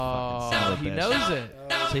Oh, he knows it.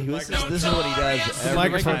 See, this is what he does. Every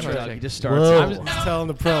microphone time check. he just starts. Whoa. He's telling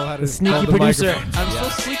the pro how to sneaky hold the producer. microphone. I'm still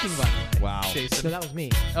squeaking, by the way. Wow. So Jason. that was me.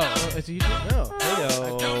 Oh, it's you too? No.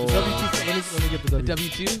 Heyo. W2, let me get the The W.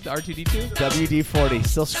 W2, the R2D2. WD-40,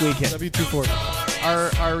 still squeaking.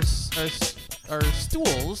 W240. Our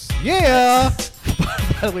stools. Yeah.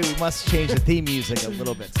 By the way, we must change the theme music a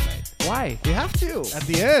little bit tonight. Why? We have to. At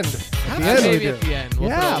the end. At the end we Maybe do. at the end. We'll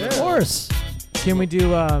Yeah, throw it of in. course. Can we do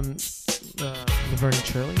Laverne and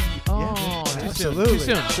Shirley? Oh, Absolutely. Too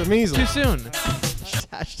soon. Shamizel. Too soon.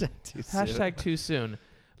 Hashtag too soon. Hashtag too soon.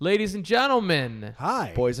 Ladies and gentlemen.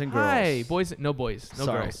 Hi. Boys and girls. Hi, boys. No boys. No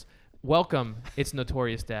Sorry. girls. Welcome. It's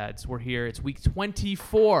Notorious Dads. We're here. It's week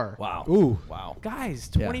 24. Wow. Ooh. Wow. Guys,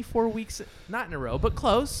 Yeah. 24 weeks, not in a row, but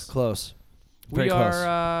close. Close. Very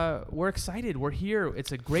We're excited. We're here.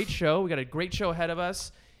 It's a great show. We got a great show ahead of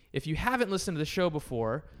us. If you haven't listened to the show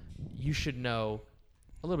before, you should know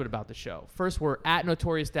a little bit about the show. First, we're at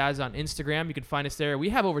Notorious Dads on Instagram. You can find us there. We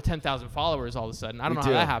have over 10,000 followers all of a sudden. I don't know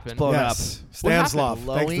how that happened. Blown Yes. up. Stanislav.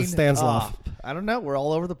 Thanks to Stanislav. I don't know. We're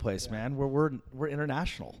all over the place, man. We're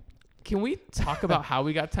international. Can we talk about how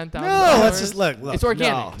we got 10,000 No, followers? let's just look. It's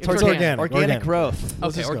organic. No, It's it's organic. Organic growth.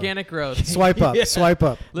 Let's Okay, just go. organic growth. Swipe up. Yeah. Swipe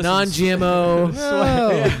up. Listen, Non-GMO.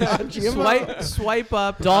 Swipe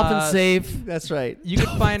up. Dolphin safe. That's right. You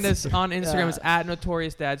can find us on Instagram. It's at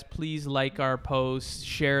Notorious Dads. Please like our posts,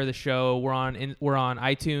 share the show. We're on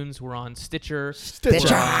iTunes. We're on Stitcher.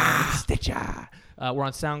 We're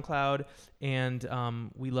on SoundCloud,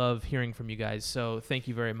 and we love hearing from you guys. So thank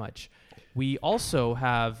you very much. We also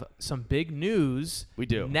have some big news. We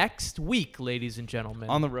do. Next week, ladies and gentlemen.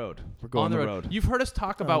 On the road. We're going on the road. You've heard us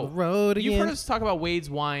talk about the road You've again. heard us talk about Wade's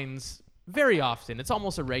Wines very often. It's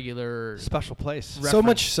almost a regular Special place. So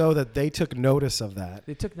much so that they took notice of that.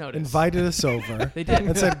 They took notice. Invited us over. They did.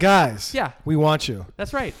 And said, guys, Yeah. we want you.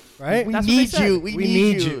 That's right. Right? We That's what they need said. you. We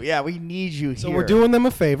need you. Yeah, we need you So here. we're doing them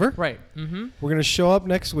a favor. Right. Mm-hmm. We're going to show up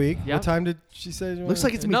next week. Yeah. What time did she say? Looks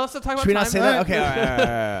like it's me. No, let's not talk about Should we not time. say that? Okay.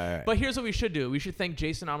 All right. But here's what we should do. We should thank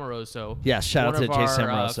Jason Amoroso. Yes, shout out one to of Jason our,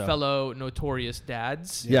 Amoroso. fellow Notorious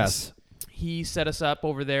Dads. Yes. He set us up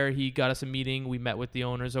over there. He got us a meeting. We met with the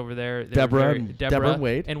owners over there. Deborah and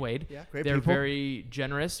Wade. And Wade. Yeah, great They're people. very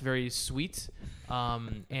generous, very sweet.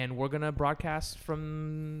 And we're going to broadcast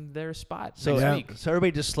from their spot So, next week. so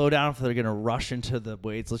everybody just slow down if they're going to rush into the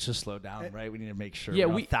Wades. Let's just slow down, right? We need to make sure. Yeah,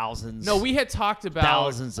 we thousands. No, we had talked about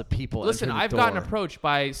thousands of people. Listen, entering the I've gotten door. approached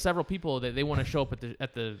by several people that they want to show up at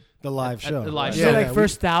the live show. The live So show. like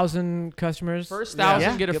first 1,000 customers. First 1,000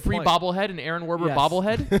 Yeah, get a good free point. bobblehead, an Aaron Werber Yes.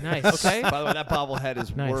 bobblehead. Nice. Okay, By the way, that bobblehead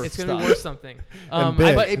is Nice. worth it's gonna be stuff. worth something. And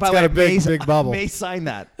big. But, It's by the got way, a big, big bubble. I may sign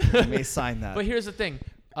that. I may sign that. But here's the thing.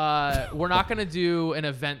 We're not going to do an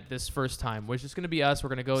event this first time. We're just going to be us. We're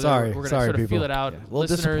going to go Sorry. there. We're going to Sorry, sort of people. feel it out. a little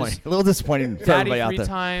Listeners, disappointing. A little disappointing for Daddy everybody out Three there.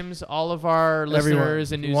 Times, all of our Everyone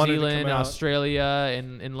listeners in New wanted to Zealand, come out. Australia,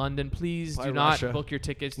 and in London, please Fly do not Russia. book your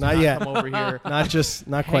tickets. Do Not not yet. come over here.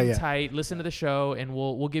 Not quite Hang yet. tight, listen to the show, and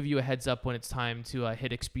we'll give you a heads up when it's time to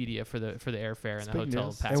hit Expedia for the airfare and the big hotel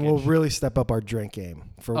news. package. And we'll really step up our drink game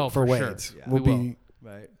for Oh, for sure. Wades. Yeah. We'll We be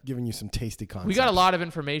Right. giving you some tasty content. We got a lot of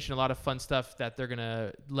information, a lot of fun stuff that they're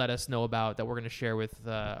gonna let us know about that we're gonna share with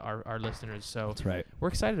our listeners. So That's right. we're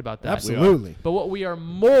excited about that. Absolutely. But what we are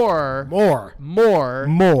more More.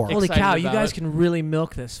 Holy excited cow, you about- guys can really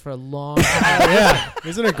milk this for a long time. Yeah.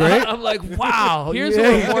 Isn't it great? I'm like, wow. Here's what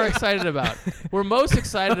we're more excited about. We're most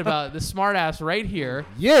excited about the smartass right here.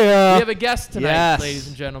 Yeah. We have a guest tonight, Yes. ladies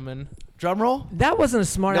and gentlemen. Drum roll. That wasn't a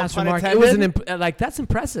smart No ass pun remark. It was an intended? like that's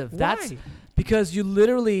impressive. That's Why? because you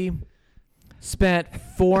literally spent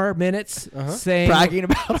 4 minutes saying Bragging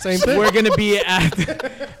about Same thing. we're gonna be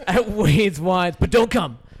at Wade's Wines, but don't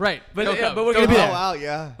come. Right. But Don't come. but we're Don't gonna be come. there. wow,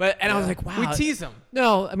 yeah. But and I was like, wow. We tease them.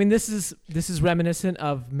 No, I mean this is reminiscent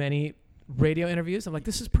of many radio interviews. I'm like,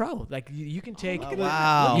 this is pro. Like you can take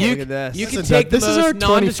Wow. you, Look at this. you can Listen, take the this is our most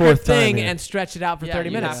nondescript 24th time thing here. and stretch it out for Yeah, 30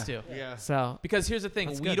 you minutes. have to. Yeah. So Because here's the thing,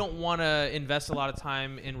 That's we good. don't want to invest a lot of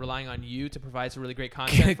time in relying on you to provide some really great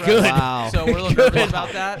content for Good. us. Wow. So we're a little nervous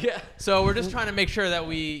about that. Yeah. So we're just trying to make sure that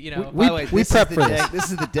we By the way, we this prep is for the this. dick.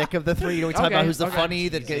 This is the dick of the three. You know, we talk Okay, about who's the okay. funny,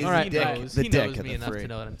 the He dick, knows, the he dick knows of me the enough three. to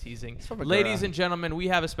know that I'm teasing. from a Ladies girl. and gentlemen, we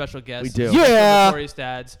have a special guest. We do. Yeah. Notorious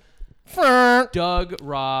Dads. Doug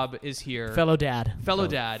Robb is here. fellow dad. Fellow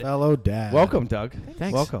dad. Fellow dad. Welcome, Doug.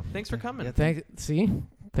 Thanks. Welcome. Thanks for coming. Yeah,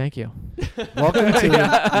 Thank you. Welcome to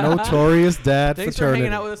Notorious Dad Thanks Fraternity. for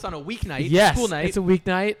hanging out with us on a weeknight, Yes, school night. it's a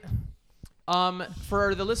weeknight.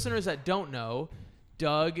 For the listeners that don't know,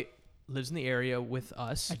 Doug lives in the area with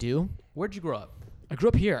us. I do. Where'd you grow up? I grew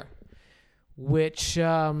up here, which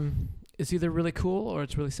is either really cool or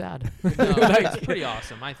it's really sad. No, it's pretty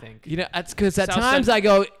awesome, I think. You know, that's because at South times Cent- I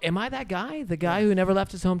go, am I that guy? The guy who never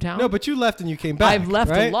left his hometown? No, but you left and you came back. I've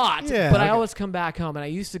left right? a lot, Yeah, but I okay. always come back home. And I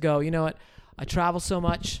used to go, you know what? I travel so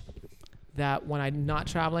much that when I'm not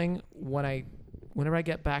traveling, whenever I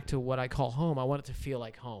get back to what I call home, I want it to feel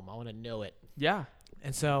like home. I want to know it. Yeah.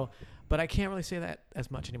 And so, but I can't really say that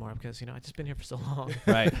as much anymore because, I've just been here for so long.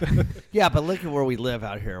 Right. Yeah, but look at where we live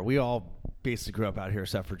out here. We all basically grew up out here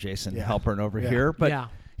except for Jason Yeah. Halpern over Yeah. here. But Yeah.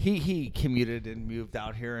 he commuted and moved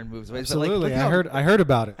out here and moved away. Absolutely. But like, I heard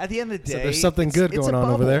about it. At the end of the So day, there's something good it's going a on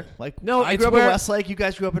over bubble. there. Like, No, I it's grew up in where- Westlake. You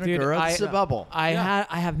guys grew up in Dude, Agoura. It's a bubble. I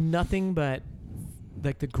have nothing but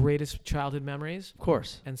like the greatest childhood memories. Of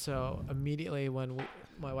course. And so immediately when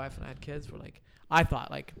my wife and I had kids, I thought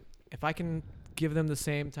like if I can give them the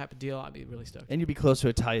same type of deal, I'd be really stoked. And you'd be close to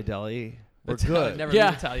Italia Deli. We're That's- good. Never Yeah.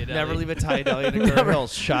 leave Italia Deli. Never leave Italia Deli in Agoura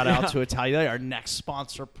Hills. Shout out to Italia Deli, our next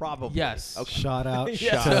sponsor, probably. Yes. Okay. Shout out.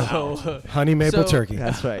 Shout to out. Honey Maple So- Turkey.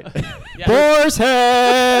 That's right. Yeah. Boar's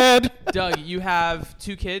Head. Doug, you have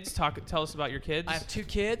 2 kids. Tell us about your kids. I have 2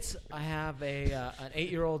 kids. I have an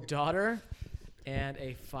 8-year-old daughter and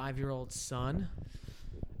a 5-year-old son.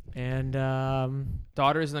 And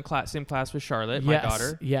Daughter is in the same class with Charlotte, yes, my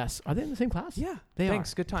daughter. Yes. Are they in the same class? Yeah. They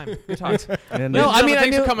Thanks. Good time. Good talks. And No, Ladies and I mean, gentlemen, I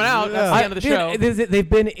thanks for knew- coming out. That's the end of the show. They've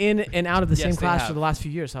been in and out of the Yes, same they class have. for the last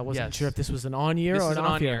few years. So I wasn't Yes. sure if this was an on year This or is an an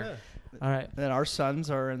off on year. year. All right. then our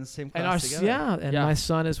sons are in the same And class together. and Yeah. my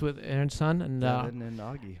son is with Aaron's son, and Devin and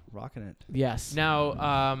Augie rocking it. yes.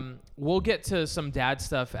 Now, we'll get to some dad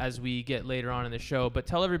stuff as we get later on in the show, but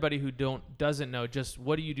tell everybody who doesn't know just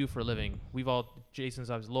what do you do for a living?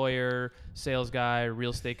 Jason's obviously lawyer, sales guy,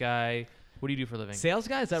 real estate guy. What do you do for a living? Sales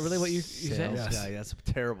guy, is that really what you say? Sales Yes. guy. That's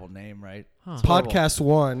a terrible name, right? Huh. Podcast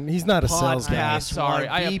 1. He's not a sales guy. I'm sorry.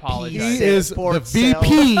 I VP apologize. He is the Sports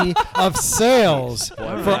VP of sales for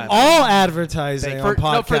man. all advertising For, on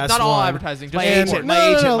Podcast for not all 1. advertising, just My And agent, no, my no,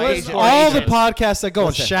 agent, no, my listen, agent, all my the agent. podcasts that go on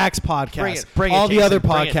Listen. Shaq's podcast, Bring it, all the Jason, other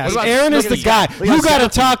bring it. podcasts. What about Aaron is the Snooki? guy Look at you got to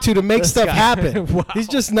Snooki. talk to make This stuff guy. happen. Wow. He's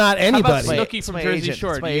just not How about anybody. Snooki It's from my Jersey agent. Shore?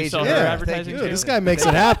 It's Do my you sell agent. her Yeah, advertising Dude, too? this guy makes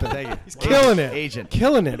it happen. Thank you. He's killing it. Agent.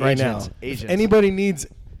 Killing it right now. Agent. If Agent. anybody needs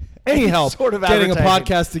any help sort of getting a advertising.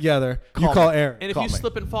 podcast together, you Call call me. Aaron. And if Call you me.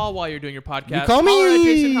 slip and fall while you're doing your podcast, call me. holler at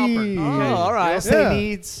Jason Halpern. Oh, all right. Yeah. Say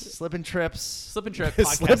needs, slipping trips. Slip and trip. Slip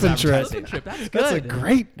podcast and trip. advertising. Slip and trip. That's good. That's a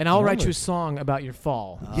great. And I'll write moment. you a song about your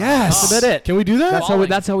fall. Yes. That's about it. Can we do that? Falling.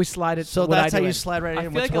 That's how we slide it. So what I that's how do you it. slide right I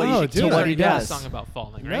in feel with like what Oh, you dude. do. To what already he did a does. song about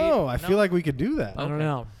falling, right? No, I feel like we could do that. I don't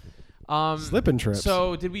know. Slipping trips.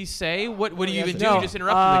 So did we say what do you even do? No, You just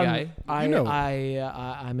interrupted the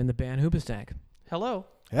guy. I'm in the band Hoobastank. Hello.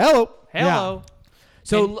 Hello. Hello.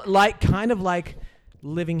 So kind of like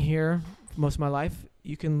living here most of my life,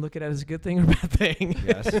 you can look at it as a good thing or a bad thing.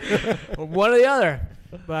 Yes. One or the other.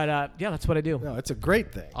 But yeah, that's what I do. No, it's a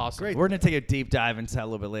great thing. Awesome. Great. We're going to take a deep dive into that a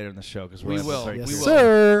little bit later in the show because We will. Yes, We will.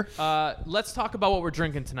 sir. Let's talk about what we're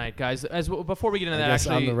drinking tonight, guys. Before we get into I that, guess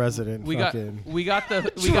actually, I'm the resident. we got fucking-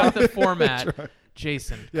 the format.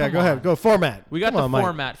 Jason. Yeah, come go ahead. on. Go format. We got Come the on, Mike.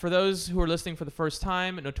 format. For those who are listening for the first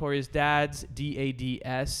time, Notorious Dads,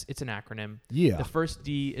 DADS. It's an acronym. Yeah. The first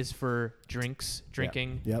D is for drinks,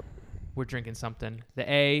 drinking. Yep. We're drinking something.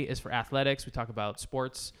 The A is for athletics. We talk about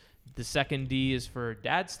sports. The second D is for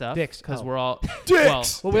dad stuff. Dicks. Because Oh. we're all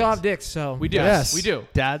Dicks. Well, we all have dicks, so we do. Yes. We do.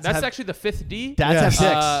 Dads That's have- actually the fifth D. Dads Yes.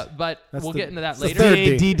 have dicks. But That's we'll the- get into that that's the later. third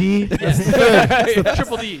D. DD. Yes.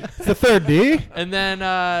 Triple D. It's the third D. And then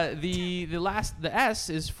the S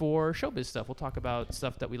is for showbiz stuff. We'll talk about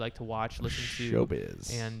stuff that we like to watch, listen to,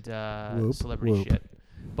 Showbiz. and Whoop, celebrity whoop. shit.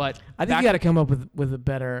 But I think you got to come up with a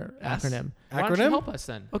better S? acronym. why don't you Acronym? help us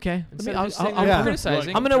then? Okay. Instead of just saying I'll- we're yeah.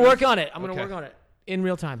 criticizing. I'm gonna work on it. I'm gonna Okay. work on it in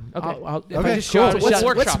real time. Okay. If I Okay, just cool. shout- Let's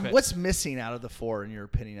shout- workshop it. What's missing out of the four, in your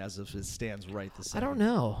opinion, as if it stands right the I same? don't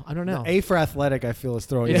know. A for athletic, I feel, is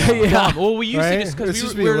throwing Yeah, you out. yeah. Well, we used Right? to just It because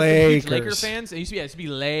used we to were be huge Laker Lakers. fans. It used to be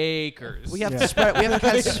Lakers. We have Yeah. to spread. We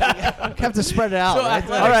have to spread it out. So right?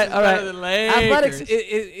 athletics All right, is all better right. than Lakers. Athletics,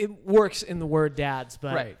 it works in the word dads,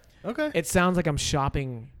 but right. Okay. it sounds like I'm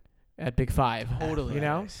shopping at Big Five. Totally. You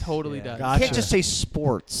know? Totally Yeah. does. Gotcha. You can't just say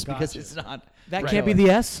sports because Gotcha. it's not. That Right. can't be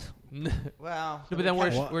the S. Well, No, but then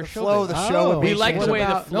we're the showbiz. flow of the show. Oh. would be We like sports. the way the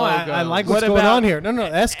about- flow No, I goes. like What what's going about on here. No,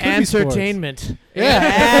 S could be sports. Entertainment.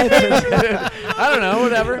 Yeah. I don't know.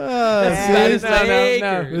 Whatever. That is No, no, no.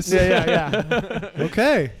 Lakers. Yeah.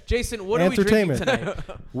 Okay. Jason, what are we drinking Entertainment.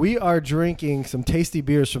 tonight? We are drinking some tasty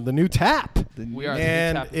beers from the new tap. We are the new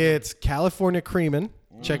and tap. it's California Creamin'.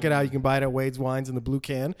 Check it out. You can buy it at Wade's Wines in the blue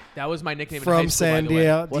can That was my nickname from in high school, San by the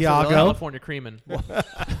way. Diego. California Creamin'.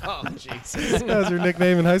 Oh, Jesus. That was your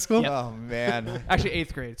nickname in high school? Oh, man. Actually,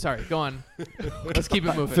 8th grade. Sorry. Go on. Let's keep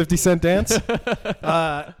it moving. 50-cent dance.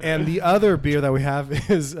 And the other beer that we have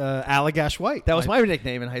is Allagash White. That was my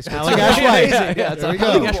nickname in high school. Allagash White. Yeah, There we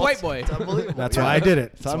go. Allagash White boy. It's unbelievable. That's why I did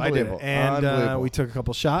it. It's That's why I did it. unbelievable. And Unbelievable. we took a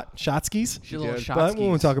couple shotskis. She's a little did. shot But we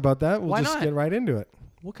won't skis. talk about that. We'll Why just not? get right into it.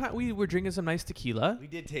 What kind? We were drinking some nice tequila. We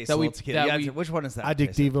did taste That a we- little tequila. that Yeah, we- which one is that? I dig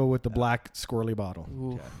Jason? Devo with the black squirrely bottle.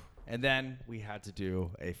 Ooh. Okay. And then we had to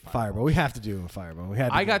do a Fireball. We have to do a fireball. We had.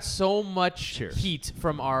 To I do got it. so much Cheers. heat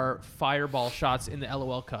from our fireball shots in the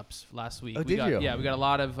LOL cups last week. Oh, we did got, you? Yeah, we got a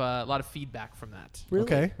lot of feedback from that. Really?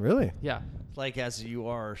 Okay. Really? Yeah. Like as you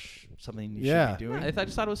are something you Yeah. should be doing. I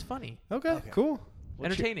just thought it was funny, Okay. Cool. Well,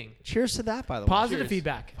 entertaining, Cheers to that, by the way. Positive Cheers.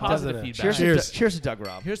 feedback. positive Positive. feedback. Cheers. Cheers. Cheers to Doug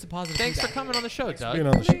Robb. Here's the positive Thanks for feedback. coming on the show, Doug. being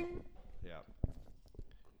on the show. Yeah.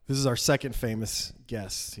 This is our second famous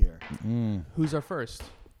guest here. Who's our first?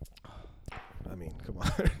 I mean, come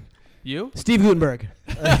on. You? Steve Gutenberg.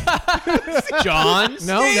 John?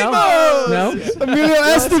 No. Emilio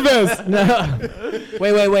Estevez.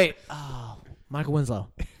 No. Wait. Oh, Michael Winslow.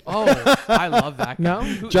 Oh, I love that guy.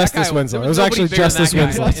 No? Justice there Winslow. was It was nobody actually bigger than Justice that guy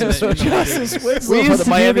Winslow. in the movie. Justice Winslow We for used the to do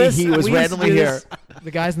Miami this. Heat was We used to randomly do here. this.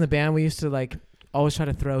 The guys in the band, we used to like always try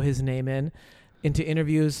to throw his name into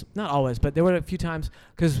interviews. Not always, but there were a few times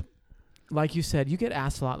because, like you said, you get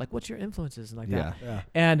asked a lot, like, "What's your influences?" and like that. Yeah.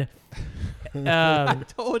 And I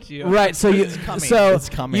told you. right, so you It's coming. so It's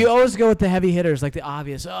coming. you always go with the heavy hitters, like the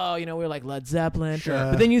obvious. Oh, we're like Led Zeppelin. Sure.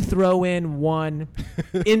 But then you throw in one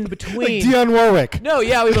in between. Like Dionne Warwick. No,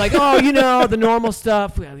 yeah, we'd be like, the normal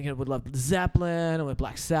stuff. We would love Zeppelin and with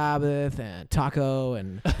Black Sabbath and Taco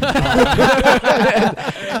and and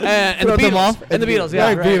the Throw them Beatles. off. And the Beatles, yeah.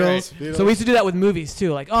 Right, Right, Beatles. right. So we used to do that with movies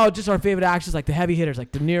too, like just our favorite actors, like the heavy hitters,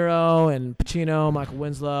 like De Niro and Pacino, Michael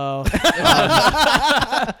Winslow.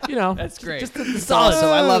 That's great. Just the solid,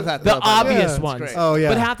 So I love that. the though, by the way. obvious that's ones. great. Oh yeah.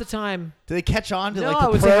 But half the time, Do they catch on? Do no, like I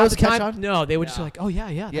the would say half pros the catch time, on? no, they would just Yeah. be like, oh yeah.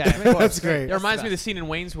 Yeah, of course. That's great. It reminds me of the scene in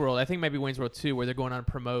Wayne's World. I think maybe Wayne's World 2, where they're going on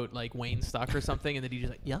to promote like Wayne stock or something, and the DJ's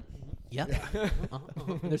like, "Yep,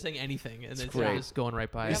 They're saying anything, and it's great. just going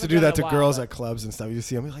right by. I it. used to haven't do done that it to in a while, girls but- at clubs and stuff. You just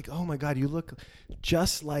see them, you're like, oh my god, you look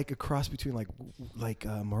just like a cross between like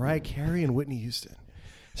Mariah Carey and Whitney Houston.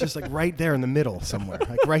 It's just like right there in the middle somewhere,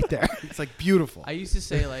 like right there. It's like beautiful. I used to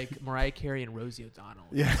say like Mariah Carey and Rosie O'Donnell.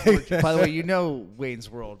 Yeah. By the way, Wayne's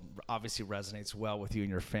World obviously resonates well with you and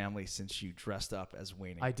your family since you dressed up as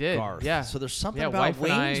Wayne and I did, Garth. yeah. So there's something Yeah, about wife and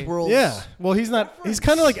Wayne's I- World. Yeah. Well, he's not. He's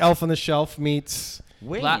kind of like Elf on the Shelf meets.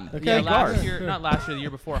 Wayne. Okay, yeah, last Garth. year, not last year, the year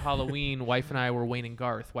before Halloween, wife and I were Wayne and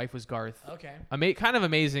Garth. Wife was Garth. Okay. Kind of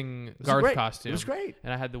amazing was Garth great. costume. It was great.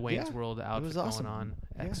 And I had the Wayne's Yeah, World it outfit was awesome. going on.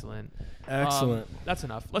 Yeah. Excellent. Excellent. That's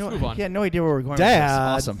enough. Let's No, move on. Yeah, no idea where we're going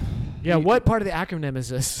Dad. with this. Awesome. Yeah, what part of the acronym is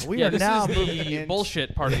this? We yeah, are this now is moving the into-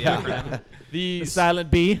 bullshit part of the acronym. The silent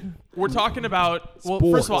B. We're talking about. Well,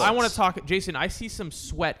 first of all, I want to talk. Jason, I see some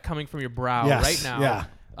sweat coming from your brow Yes, right now. yeah.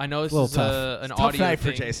 I know this It's a is little tough. an Tough audio night for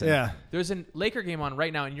thing. Jason. Yeah. There's a Laker game on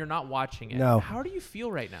right now, and you're not watching it. No. How do you feel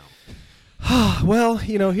right now? Well,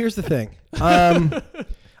 here's the thing.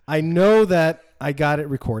 I know that I got it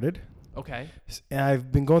recorded. Okay. And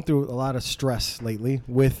I've been going through a lot of stress lately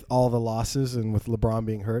with all the losses and with LeBron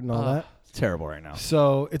being hurt and all that. It's terrible right now.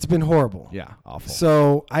 So it's been horrible. Yeah, awful.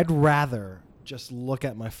 So I'd rather just look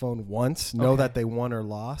at my phone once, know Okay. that they won or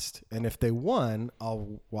lost, and if they won,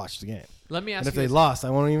 I'll watch the game. Let me ask And if you they this. lost, I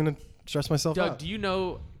won't even stress myself Doug, out. do you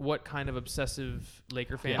know what kind of obsessive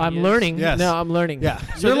Laker fan he I'm is? learning. Yes. No, I'm learning. Yeah,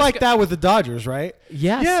 So you're this like guy- that with the Dodgers, right?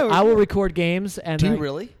 Yes, Yeah, I will record games and Do you then-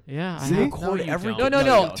 really? Yeah, I See? have. No, you every- don't.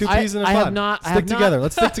 No. Two I- peas in a I pod. have not. I Stick have together. Not,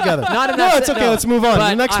 Let's stick together. not in No, that it's se- okay. Let's move on. But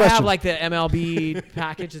The next I question. have like the MLB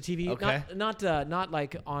package, the TV. Okay. Not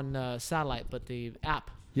like on satellite, but the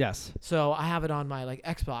app. Yes. So I have it on my like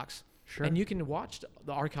Xbox. Sure. And you can watch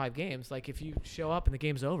the archive games. Like if you show up and the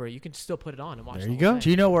game's over, you can still put it on and watch. There the you whole go. Do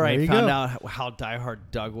thing. you know where There I you found go. out how diehard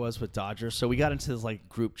Doug was with Dodgers? So we got into this like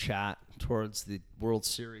group chat towards the World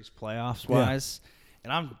Series playoffs wise,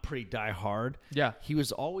 and I'm pretty diehard. Yeah. He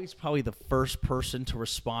was always probably the first person to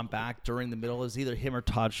respond back during the middle. It was either him or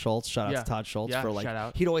Todd Schultz. Shout out Yeah. to Todd Schultz Yeah, for like shout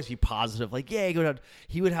out. he'd always be positive, like yeah, go down.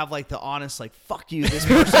 He would have like the honest, like fuck you, this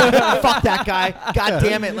person, fuck that guy, god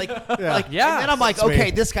damn it, like Yeah. And then I'm like, That's me. okay,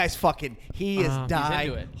 this guy's fucking, he is into die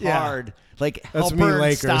it. Yeah. hard, like That's me, Halpern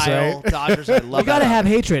Lakers, style right? Dodgers. I love You gotta that. have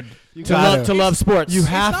hatred to gotta. love, to love sports. You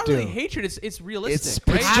have it's not to. really hatred. It's realistic. It's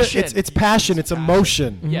right? passion. It's passion. It's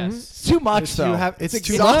emotion. Yes. It's too much, It's, though. it's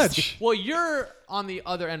too exhausting. much. Well, you're on the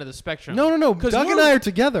other end of the spectrum. No. Doug and I are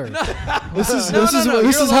together. This is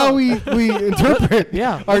you're how we interpret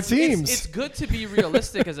our It's teams. good to be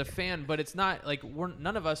realistic as a fan, but it's not like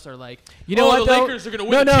none of us are like, You know what, the though? Lakers are going to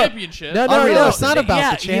win the championship. No, It's not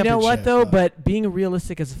about the You know what championship, though? though. But being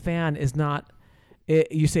realistic as a fan is not.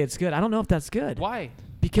 You say it's good. I don't know if that's good. Why?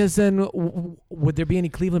 Because then would there be any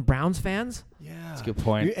Cleveland Browns fans? Yeah, That's a good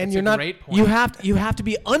point. And That's you're a not. great point. You have to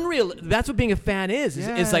be unreal. That's what being a fan is.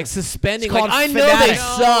 Is like suspending. It's Like called I know they fanatic.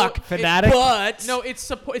 suck, Fanatic? but No,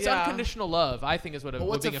 it's it's Yeah. unconditional love. I think is what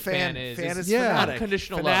what's being a a fan fan? is. Fan is Yeah. fanatic.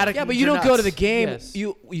 Unconditional Fanatic. yeah, but means you you're don't go to the nuts. game. Yes.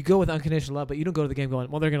 You go with unconditional love, but you don't go to the game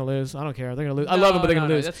going, well, they're gonna lose. I don't care. They're gonna lose. I love them, but they're gonna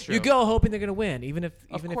No, lose. that's true. You go hoping they're gonna win, even if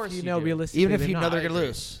course you you know do. realistically. Even if they're you know not. they're going to agree.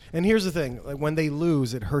 lose. And here's the thing: like when they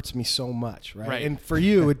lose, it hurts me so much, right? Right. And for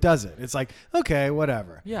you, it doesn't. It's like okay,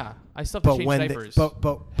 whatever. Yeah, I still have to But change when diapers.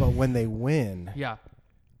 but when they win, yeah.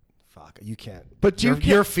 fuck, you can't. But you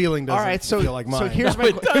your feeling doesn't All right, so feel like mine. so here's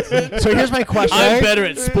my so here's my question.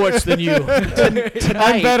 at sports than you.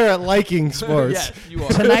 I'm better at liking sports. Yes, you are.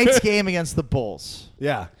 Tonight's game against the Bulls.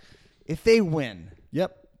 Yeah. If they win,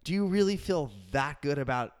 Yep. do you really feel that good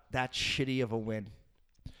about that shitty of a win?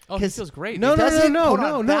 Oh, he feels great. No, dude. Hold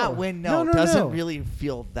on, no. That win, No, doesn't really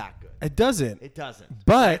feel that good. It doesn't. It doesn't.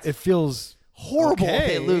 But it feels Horrible if okay.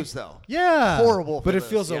 they lose, though. Yeah. Horrible if But they it lose,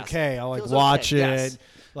 feels yes. okay. I'll like Feels watch okay, it. yes.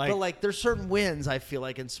 Like, But like, there's certain wins I feel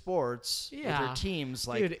like in sports with Yeah. your teams.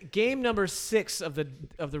 Like, Dude, game number 6 of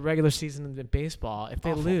the regular season in baseball. If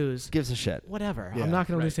they lose, gives a shit. whatever. Yeah, I'm not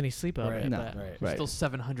going right. to lose any sleep over Right. it. No. but- right. Right. Still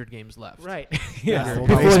 700 games left. Right. Yeah, yeah. full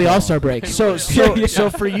Before the baseball. All-Star break. So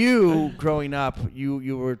for you growing up,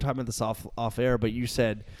 you were talking about this off air, but you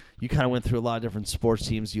said you kind of went through a lot of different sports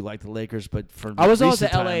teams. You liked the Lakers, but for I was always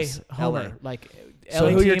recent a LA times, homer. LA. Like So LA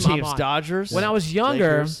who are your team, I'm teams? on. Dodgers. When I was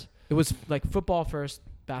younger, Lakers? it was like football first,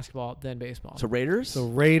 basketball, then baseball. So Raiders. So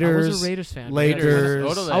I Raiders, was a Raiders fan. Lakers.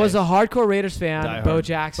 Totally. I was a hardcore Raiders fan. Die Bo hard.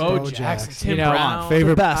 Jackson. Bo Bo Jackson, Jackson. Tim You know, Brown, favorite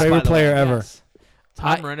The best, by favorite the player way. ever. Yes.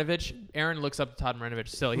 Todd I- Marinovich. Aaron looks up to Todd Marinovich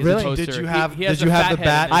still. He's Really? a poster. Did you have- he has did you have the fat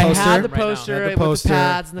bat head I in his poster? had the room right now. poster Had the with poster, the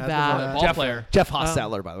pads and the had the bat. bat. Ball player. Jeff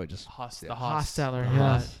Hostetler, by the way, just The Haas. Hostetler. The Yeah.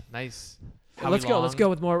 Haas. Nice. Howie Let's go. Long. Let's go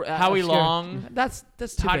with more. Howie obscure. Long. That's too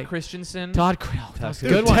Todd big. Christensen. Todd. Oh, that's a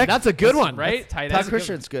Dude, good one. Tech- That's a good one. Right? Tight Todd end.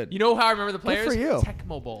 Christian's good. You know how I remember the players? for you.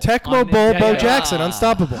 Tecmo Bowl. Tecmo On Bowl, Nintendo. Bo yeah. Jackson,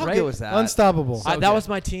 unstoppable. How Right? good was that? Unstoppable. That was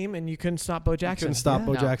my team, and you couldn't stop Bo Jackson. Couldn't stop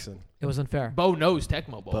Bo No. Jackson. It was unfair. Bo knows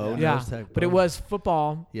Tecmo Bowl. Bo. Yeah, knows Tech but it Bowl. was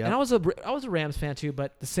football, Yep. and I was a Rams fan too.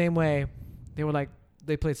 But the same way, they were like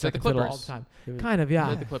they played Like the second fiddle all Clippers. the time. Kind of, yeah.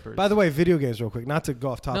 Like the Clippers. By the way, video games, real quick. Not to go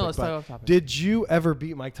off topic. No, let's but talk off topic. Did you ever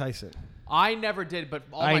beat Mike Tyson? I never did, but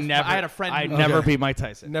I had a friend. I who never Okay. beat Mike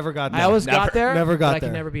Tyson. Never got there. I always Never- got there. never got but I there.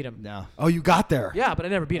 could never beat him. No. Oh, you got there. Yeah, but I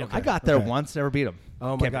never beat him. Okay. I got there Okay. once, never beat him.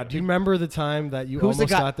 Oh my Can't God. be- Do you remember the time that you Who's the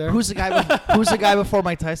almost guy? got there? Who's the guy? Who's the guy before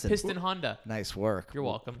Mike Tyson? Piston Honda. Nice work. You're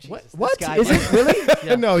welcome. What? Jesus. What? This guy Is it really?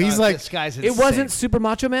 Yeah. No, he's like this guy's It insane. wasn't Super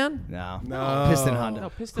Macho Man. No. No. Piston Honda. No,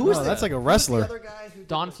 Piston Who's Honda. that's like a wrestler.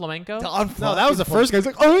 Don Flamenco. No, that was the first guy. He's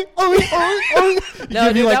like, oh. No,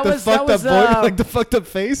 Give you dude, like that the was- fucked that up was, voice, like the fucked up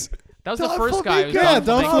face. That was the Don first guy. It was Flamenco. Yeah,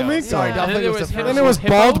 Don Flamenco. Sorry, And Don then there Flamenco was was the him. first. And there was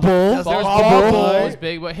Hippo. Bald Bull. There's Bald Bald Bull Bull. was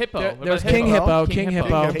big, but Hippo. There What was about King Hippo. King King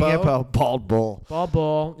Hippo. King Hippo. Bald Bull. Ball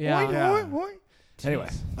Bull. Yeah. Yeah. Anyway.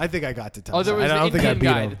 I think I got to Tyson. Oh, there was I the don't think I Indian beat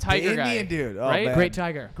guy, him. the tiger guy. Indian dude. Oh, right? man. Great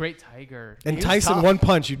Tiger. Great tiger. And He was Tyson, tough. one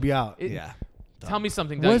punch, you'd be out. Yeah. Tell me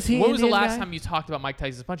something, Doug. Was he when was the Indian last guy? time you talked about Mike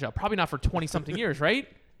Tyson's punch out? Probably not for 20-something years, right?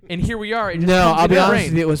 And here we are. It just No, comes I'll in be your honest brain.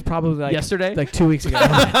 with you. It was probably like Yesterday? like 2 weeks ago.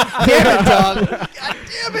 Damn it, dog. God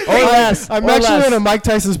damn it. Or less. I'm or actually less. in a Mike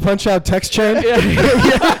Tyson's punch out text chain.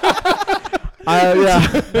 I'm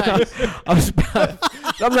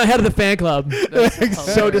the head of the fan club.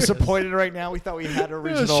 So disappointed right now. We thought we had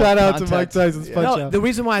original. Shout out to content. Mike Tyson's Yeah. punch No, out. the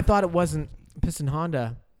reason why I thought it wasn't Piston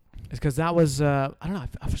Honda is because that was I don't know,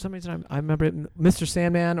 for some reason I remember it, Mr.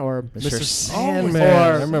 Sandman or Mr. Sandman.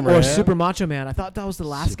 I remember or him. Super Macho Man. I thought that was the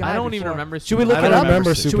last guy. I don't even before. remember. Should we Super look I it don't up?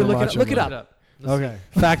 remember Should we Super look it up? Macho Look it Man. up. Okay.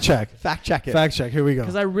 Fact check. Fact check it. Fact check. Here we go.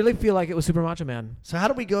 Because I really feel like it was Super Macho Man. So how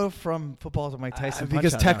do we go from football to Mike Tyson?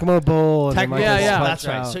 Because punch-out now? Tecmo Bowl and Tecmo then Mike Bowl. Tyson's yeah. punch That's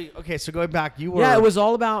right. out. So okay, so going back, you were Yeah, it was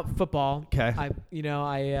all about football. okay. I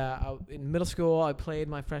in middle school I played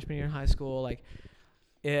my freshman year in high school. Like,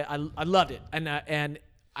 I loved it, and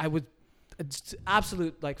I was just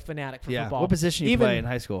absolute like fanatic for Yeah. football. What position you Even play in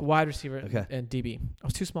high school? Wide receiver Okay. and DB. I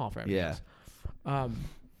was too small for everything Yeah. else.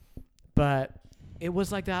 But it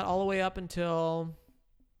was like that all the way up until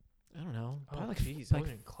I don't know, Oh, probably jeez, like,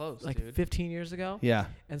 wasn't even close, like dude. 15 years ago. Yeah.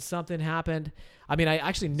 And something happened. I mean, I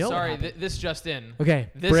actually know. what Sorry, happened. this just in. Okay.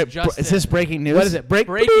 This just is in. this breaking news? What is it?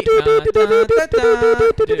 Breaking.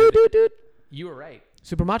 Dude, you were right.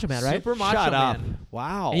 Super Macho Man, right? Super Macho Shut up. Man.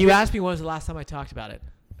 Wow. And you asked me when was the last time I talked about it.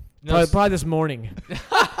 No, Probably this morning.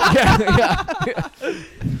 yeah.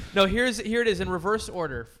 no, here it is in reverse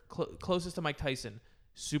order. Closest to Mike Tyson.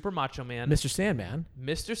 Super Macho Man. Mr. Sandman,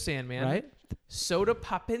 Mr. Sandman. right? Soda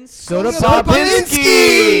Popinski. Soda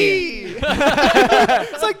Popinski!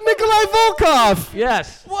 It's like Nikolai Volkov.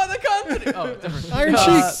 Yes. What the company? Oh, different. Iron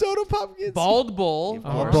Sheik. Soda Popinski. Bald Bull. of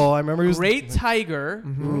Bald course. Bull. I remember he was Great Tiger.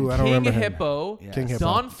 Ooh, I don't King remember him. Hippo. Yeah. King Hippo.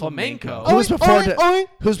 Don Flamenco. Who was before? Oink, oink.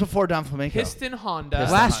 Who's before Don Flamenco? Piston Honda.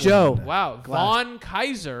 Glass Joe. Wow. Von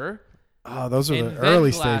Kaiser. Oh, those are the And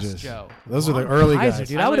early then Glass stages. Joe. Those are the Von early Kaiser, guys.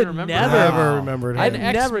 dude. I I would have wouldn't never. remember. Never remembered An him.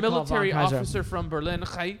 never called ex-military Von Kaiser. officer from Berlin.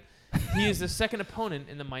 He is the second opponent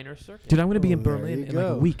in the minor circuit. Dude, I'm gonna be in Oh, there Berlin you in like a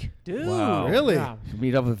go. week. Dude. Wow. Really? Yeah.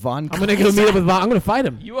 Meet up with Von. I'm gonna go meet up with Von. I'm gonna fight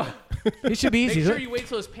him. You are. He should be Make easy. sure you wait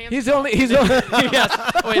till his pants. He's drop. only.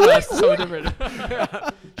 yes. Wait, no, that's so different.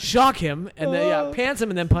 shock him and then pants him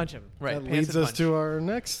and then punch him. Right. That pants leads and us punch. to our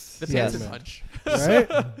next the pants and segment, punch.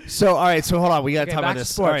 right? So all right. So hold on. We got to Okay, talk back about to this.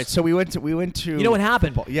 sports. All right. So we went to. You know what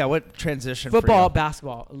happened? Football. Yeah. What transition? Football, For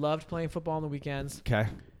basketball. Loved playing football on the weekends. you? Okay.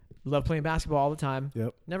 Loved playing basketball all the time.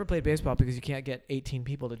 Yep. Never played baseball because you can't get 18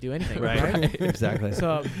 people to do anything. Right. Exactly.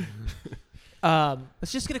 So,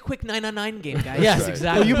 Let's just get a quick 9-on-9 game, guys. yes, right. Well,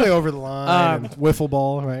 exactly. you play over the line Um, and wiffle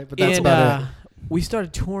ball, right? But that's and about it. we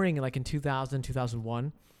started touring like in 2000,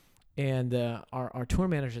 2001, and our tour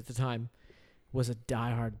manager at the time was a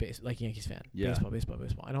diehard Yankees fan. Yeah. Baseball,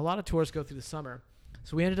 and a lot of tours go through the summer,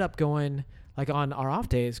 so we ended up going like on our off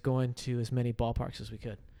days, going to as many ballparks as we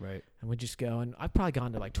could, Right. and we'd just go. And I've probably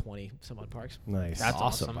gone to like 20 some odd parks. Nice. That's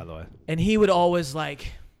awesome. awesome, by the way. And he would always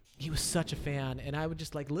he was such a fan, and I would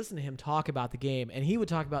just listen to him talk about the game, and he would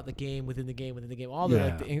talk about the game within the game, all the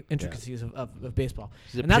Yeah. the intricacies of baseball.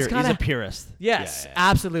 He's a And that's he's kinda- a purist. Yes, Yeah.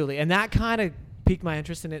 absolutely. And that kind of piqued my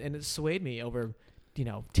interest in it, and it swayed me over,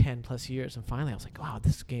 10 plus years. And finally, I was like, wow,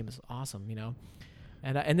 this game is awesome,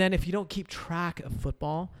 And then if you don't keep track of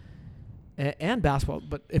football and basketball,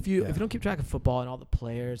 but if you don't keep track of football and all the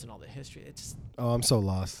players and all the history, it's just Oh, I'm so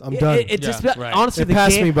lost. I'm done. It just Yeah, right. honestly It the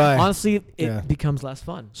passed game, me by. honestly it Yeah. becomes less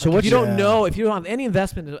fun. So Like, what if you you- don't Yeah. know, if you don't have any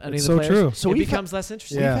investment in any It's of the so players, true. So it we've becomes less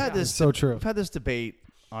interesting. Yeah. We've had this. It's so true. We've had this debate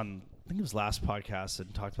on. I think it was last podcast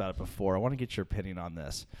and talked about it before. I want to get your opinion on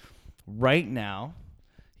this. Right now,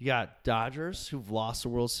 you got Dodgers who've lost the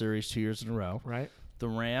World Series 2 years in a row. Right. The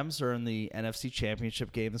Rams are in the NFC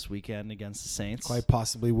Championship game this weekend against the Saints. Quite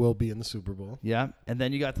possibly will be in the Super Bowl. Yeah, and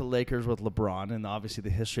then you got the Lakers with LeBron and obviously the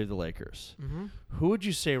history of the Lakers. Mm-hmm. Who would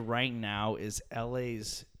you say right now is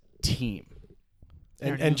LA's team?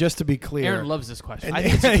 And just to be clear, Aaron loves this question. and I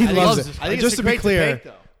think he it's- loves this it. question. Just to be clear, debate,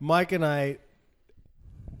 though. Mike and I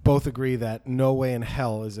both agree that no way in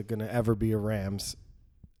hell is it going to ever be a Rams.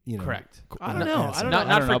 Correct. I don't know. answer. I don't Not,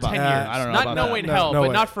 know. not for 10 years. I don't know not about no that. way in No, hell, no but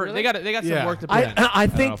way. not for they got some Yeah. work to put in. I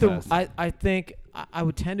think know if I think I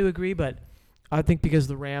would tend to agree, but I think because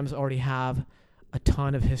the Rams already have a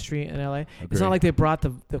ton of history in LA, it's Agree. not like they brought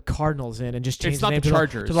the Cardinals in and just changed It's the not name the to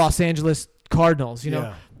Chargers. to Los Angeles Cardinals. You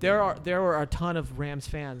know, Yeah. there were a ton of Rams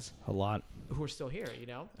fans A lot. who are still here. They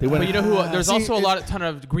But went. you know who? There's See, also a ton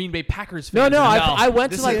of Green Bay Packers No, fans. no, as I well. I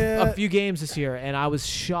went to This like is- a few games this year, and I was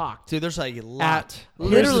shocked Dude, there's like a at lot.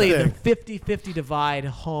 literally the the thing. 50-50 divide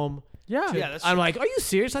home. Yeah. to- Yeah, that's I'm true. like, are you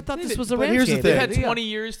serious? I thought this was a but Rams here's the game. thing. They've had Yeah. 20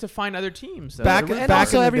 years to find other teams. though. Back- They're- And back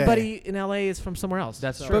also in the everybody in LA is from somewhere else.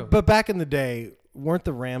 That's so- true. But back in the day, weren't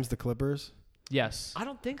the Rams the Clippers? yes. I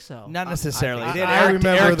don't think so. Not necessarily. I, They had I Eric-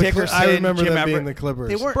 remember Eric the Dickerson, I remember Jim them being Everett. the Clippers.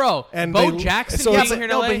 They weren't. Bro, And Bo they- Jackson so came it's- here in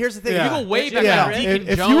no, LA. but here's the thing. Yeah. You go way back. Yeah. Deacon If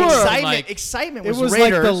you Jones were- and, Excitement, like, excitement It was was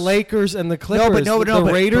Raiders. like the Lakers and the Clippers. No, the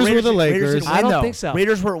but Raiders were the Raiders Lakers. didn't I win, don't though. think so.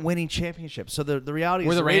 Raiders weren't winning championships. So the reality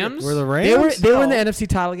Were is the Rams? Were the They were Rams? they were in the No. NFC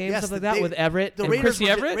title game, Yes, stuff like that, with Everett The and Raiders Chrissy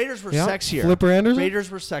were, Everett? Raiders were Yeah. sexier. Flipper Anderson? Raiders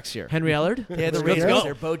were sexier. Henry Ellard. Yeah, the Let's Raiders. go.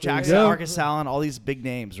 They're Bo There you Jackson, go. Marcus Allen, all these big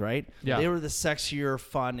names, right? Yeah. They were the sexier,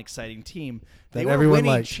 fun, exciting team. They That were everyone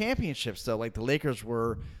winning liked. championships, though, like the Lakers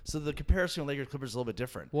were. So the comparison with Lakers Clippers is a little bit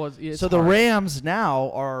different. Well, it's so the hard. Rams now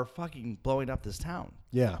are fucking blowing up this town.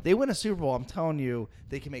 Yeah. They win a Super Bowl. I'm telling you,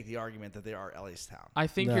 they can make the argument that they are LA's town. I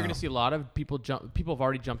think No. you're going to see a lot of people jump. People have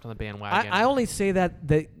already jumped on the bandwagon. I only say that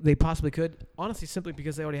they possibly could, honestly, simply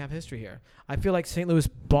because they already have history here. I feel like St. Louis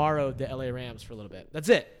borrowed the LA Rams for a little bit. That's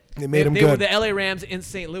it. It made them They were good. the LA Rams in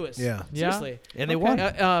St. Louis. Yeah. Seriously. And they won. They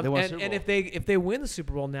won a and Super and Bowl. if they win the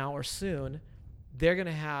Super Bowl now or soon, they're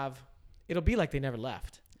gonna have. It'll be like they never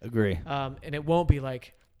left. Agree. And it won't be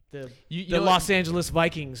like the You the know Los Angeles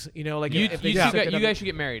Vikings. You know, like You, if they you, just two took gu- it you up- guys should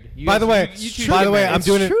get married. You By guys- the way, you two by should the get way, married. I'm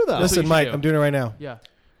doing It's it. true, though. That's what Listen, you Mike, should I'm do. doing it right now. Yeah.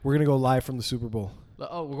 We're gonna go live from the Super Bowl.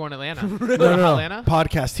 Oh, we're going to Atlanta. No. Atlanta.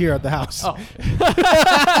 Podcast here at the house. Oh,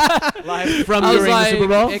 Live from I was during like, the Super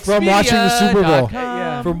Bowl. From watching the Super Bowl. Expedia.com.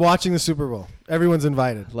 Yeah. From watching the Super Bowl. Everyone's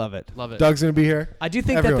invited. Love it. Love it. Doug's gonna be here. I do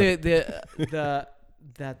think Everyone.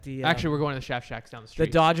 that the Actually, we're going to the Shaft Shacks down the the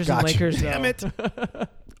street. Dodgers and Gotcha. Lakers Damn it.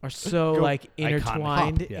 are so Go- like iconic.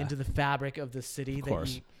 intertwined Yeah. into the fabric of the city. Of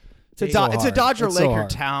course. That It's a, It's so it's a hard. Dodger It's so Laker hard.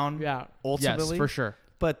 town. yeah. Ultimately, yes, for sure.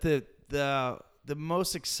 But the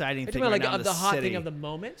most exciting It's thing like right now in the the hot city. thing of the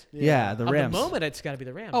moment. Yeah, the Of Rams. the moment, it's got to be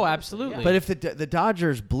the Rams. Oh, obviously. absolutely. But if the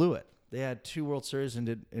Dodgers blew it, they had 2 World Series and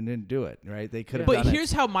didn't do it. Right? They could have. But done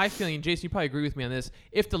here's how my feeling, Jason, you probably agree with me on this.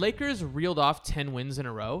 If the Lakers reeled off 10 wins in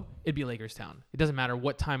a row, it'd be Lakers town. It doesn't matter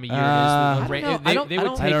what time of year I it don't is. know. They would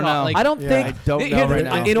I take don't off. know. Like, I don't Yeah, think. I don't know right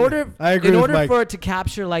now. In order, I agree in with order Mike. for it to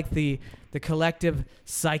capture like the collective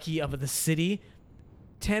psyche of the city,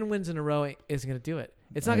 10 wins in a row isn't going to do it.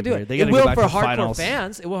 It's not I going to do agree. it. They It gotta go will back for to hardcore finals.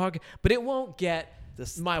 fans. It will, but it won't get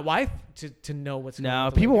This- my wife to know what's going on. No,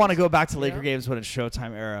 with the people want to Lakers. go back to Laker Yeah. games when it's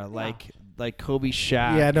Showtime era, like Kobe,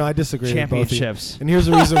 Shaq. Yeah, no, I disagree. with both of you. Championships. And here's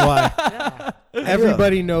the reason why. Yeah.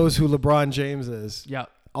 Everybody knows who LeBron James is. yeah.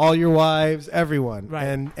 All your wives, everyone. Right.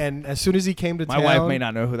 And as soon as he came to My town, wife may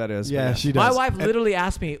not know who that is. but Yeah, she does. My wife And- literally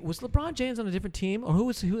asked me, "Was LeBron James on a different team, or who?"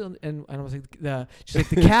 And I was like, "She's like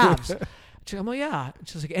the Cavs." I'm like, "Yeah."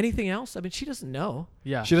 She's like, "Anything else?" I mean, she doesn't know.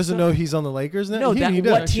 Yeah. She doesn't know he's on the Lakers now. No, he that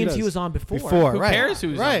does. what She teams does. he was on before. Before, Who right? cares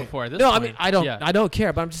who's right. on before at this No, point? I mean, I don't. Yeah. I don't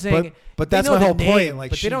care. But I'm just saying. But they that's know my the whole name, point. Like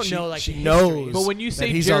but she, they don't she, know like she the knows. history. But when you that say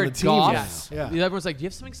he's on Jared the team, Goff, Yes. yeah. everyone's like, "Do you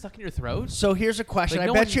have something stuck in your throat?" So here's a question. Like, I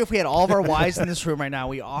no bet one- you if we had all of our wives in this room right now,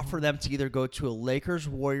 we offer them to either go to a Lakers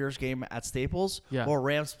Warriors game at Staples Yeah. or a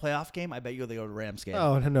Rams playoff game. I bet you they go to a Rams game.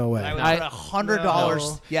 Oh no way! I would I- put $100.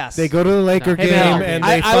 No. Yes. They go to the Laker No. game Hey, man, and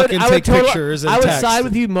I- they I would- fucking I would take total- pictures and I would text side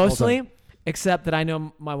with you all the mostly, time. except that I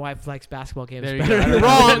know my wife likes basketball games There you better. go. than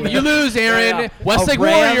Wrong. me. You lose, Aaron. Yeah. Westlake A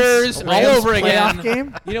Rams- Warriors a all Rams over playoff again.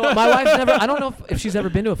 game? You know what? My wife's never. I don't know if she's ever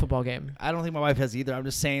been to a football game. I don't think my wife has either. I'm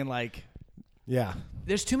just saying, like, Yeah,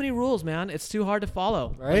 There's too many rules, man. It's too hard to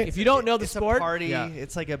follow. Right? Like, if you don't know the it's sport, a party. Yeah.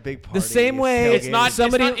 It's like a big party. same way- It's not.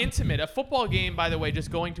 Somebody- It's not intimate. A football game, by the way, just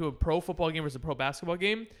going to a pro football game versus a pro basketball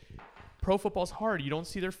game. Pro football's hard. You don't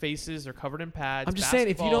see their faces. They're covered in pads. I'm just saying,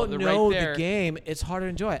 if you Basketball, don't they're know right there. the game, it's hard to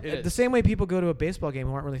enjoy it. It The is. same way people go to a baseball game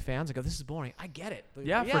who aren't really fans and go, "This is boring." I get it. But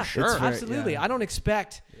Yeah, for sure. It's very- absolutely. yeah. I don't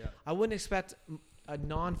expect. I wouldn't expect a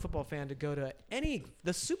non-football fan to go to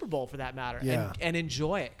the Super Bowl for that matter Yeah. and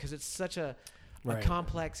enjoy it because it's such a Right.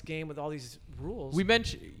 complex game with all these rules. We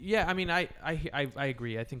mentioned, yeah. I mean, I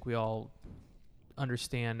agree. I think we all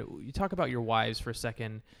understand. You talk about your wives for a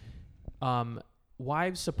second.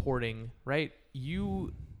 Wives supporting, right?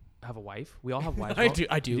 You have a wife. We all have wives. I Well, do.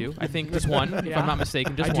 I do. you I think just one, if Yeah. I'm not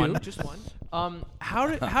mistaken, just I one. do. Just one.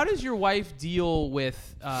 How does your wife deal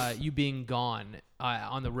with you being gone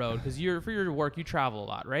on the road? Because for your work, you travel a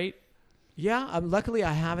lot, right? Yeah. Luckily,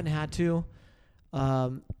 I haven't had to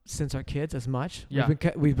since our kids as much. Yeah.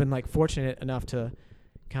 We've been like fortunate enough to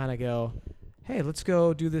kind of go, hey, let's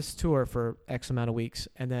go do this tour for X amount of weeks,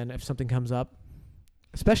 and then if something comes up,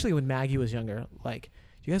 especially when Maggie was younger, like,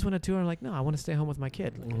 do you guys want to tour? I'm like, no, I want to stay home with my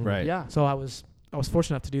kid. Like, Right. Yeah. So I was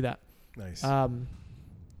fortunate enough to do that. Nice.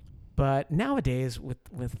 But nowadays with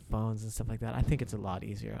phones and stuff like that, I think it's a lot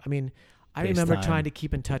easier. I mean, I remember FaceTime. trying to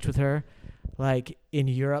keep in touch with her, like in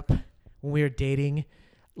Europe when we were dating,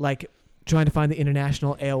 like trying to find the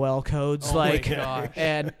international AOL codes, Oh like, my gosh.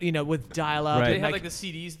 and with dial-up. Right. They and, have like, like the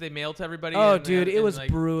CDs they mail to everybody. oh, and- dude, and- it and, was like,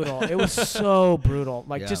 brutal. It was so brutal.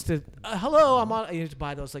 Like Yeah. just to hello, I'm on. You have to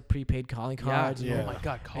buy those like prepaid calling cards. Yeah. Oh my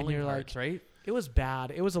God, calling you're cards, right? It was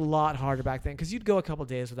bad. It was a lot harder back then because you'd go a couple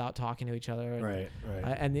days without talking to each other. And, right.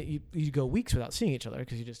 Right. and you'd go weeks without seeing each other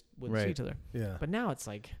because you just wouldn't see Right. each other. yeah. But now it's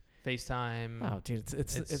like, FaceTime. oh, dude,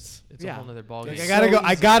 it's a yeah. whole nother ballgame. Like, It's I gotta so go.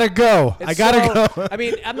 I easy. gotta go. I It's gotta so- go. I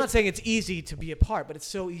mean, I'm not saying it's easy to be apart, but it's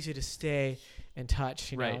so easy to stay in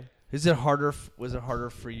touch. You Right. know? Is it harder? Was it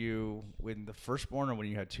harder for you when the firstborn or when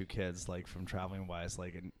you had 2 kids, like from traveling wise,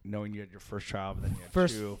 like and knowing you had your first child and then you had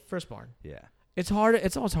 2? Firstborn. Yeah. It's hard.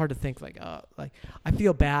 It's always hard to think like I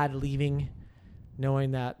feel bad leaving,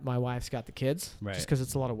 knowing that my wife's got the kids, Right. just because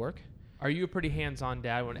it's a lot of work. Are you a pretty hands-on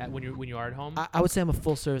dad when you are at home? I would say I'm a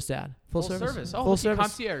full service dad. Full service. Oh, full like service.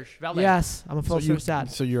 concierge, valet. Yes, I'm a full service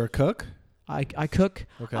dad. So you're a cook. I cook.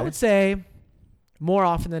 Okay. I would say more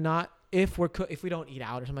often than not, if we don't eat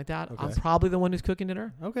out or something like that, I'm Okay. probably the one who's cooking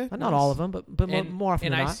dinner. Okay. Not all of them, but And, more often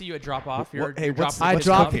and than I not. see you at drop off. You're, What- hey, you're what's- dropping I what's kids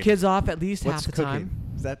drop off. the cooking? kids off at least What's half the cooking? time.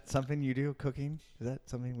 Is that something you do? Cooking? Is that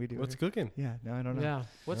something we do? What's here? cooking? Yeah. No, I don't know. Yeah.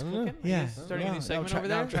 What's I don't know. cooking? Yeah. Are you starting a new segment over no,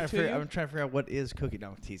 there. I'm trying to the two figure. of you? I'm trying to figure out what is cooking. No,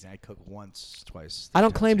 I'm teasing. I cook once, twice. I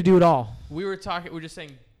don't claim to do it all. We were talking. We were just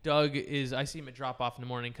saying Doug is. I see him at drop off in the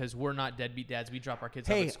morning because we're not deadbeat dads. We drop our kids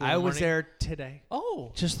off Hey, at school. I in the was morning. there today.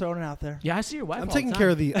 Oh, Just throwing it out there. Yeah, I see your wife. I'm all taking the care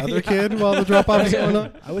time. of the other kid while the drop off is going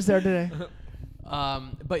on. I was there today.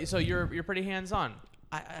 but so you're pretty hands on.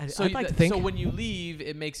 So I'd like to think. So when you leave,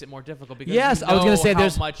 it makes it more difficult because Yes, you I was gonna know say how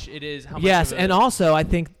there's- much it is. How Yes, much of and a- also I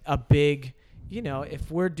think a big,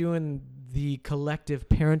 if we're doing the collective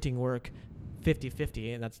parenting work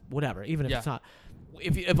 50-50, and that's whatever, even if Yeah. it's not,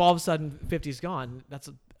 if all of a sudden 50's gone, that's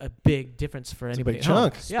a big difference for anybody big at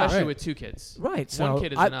home. chunk. Yeah, especially right. with 2 kids. right. So One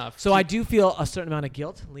kid is I, enough. So Two- I do feel a certain amount of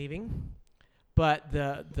guilt leaving, but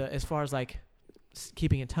the as far as like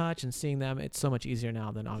keeping in touch and seeing them, it's so much easier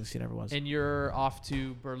now than obviously it ever was. And you're off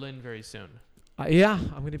to Berlin very soon. Yeah,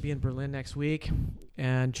 I'm going to be in Berlin next week,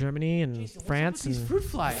 and Germany and Jason, what's up France with these and fruit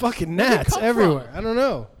flies. Fucking Where'd they gnats come everywhere. from? I don't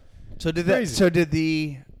know. So did Crazy.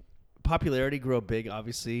 the popularity grow big,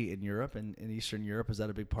 obviously, in Europe and in Eastern Europe? Is that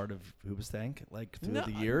a big part of Hoobastank, like through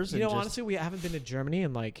the years? You and know, just- honestly, we haven't been to Germany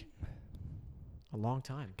in like a long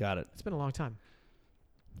time. Got it. It's been a long time.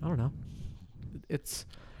 I don't know.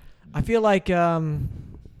 I feel like I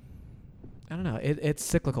don't know. It's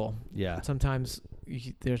cyclical. Yeah. Sometimes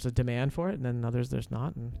there's a demand for it, and then others there's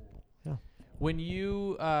not. And When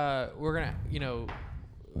you we're gonna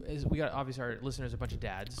we got obviously our listeners are a bunch of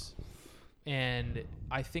dads, and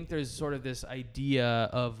I think there's sort of this idea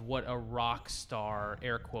of what a rock star,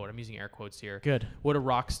 air quote, I'm using air quotes here, good. what a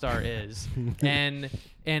rock star is, and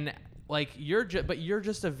like you're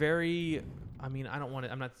just a very, I mean, I don't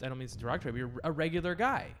mean it's derogatory, but you're a regular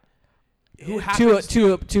guy who happens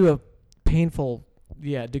to a painful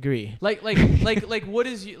degree. like what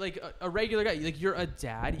is you like a regular guy, like you're a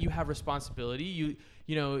dad, you have responsibility,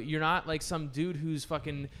 you know you're not like some dude who's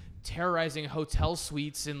fucking terrorizing hotel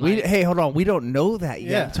suites and like Hey, hold on. We don't know that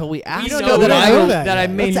yet Yeah. until we ask. don't know know that I yet.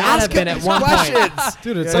 may Let's not ask have been him at these one point. questions.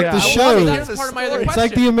 Dude, it's Yeah, like yeah. the Well, show. that's part of my other It's question.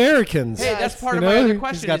 like the Americans. Hey, that's part of You my know? other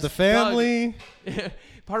question. He's got is, the family. Doug,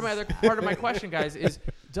 part of my question, guys, is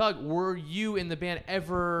Doug, were you in the band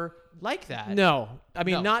ever like that? No, I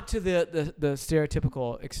mean No. not to the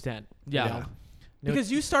stereotypical extent. Yeah. You know? No,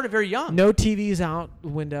 Because you started very young. no TVs out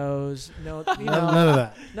windows. No, None of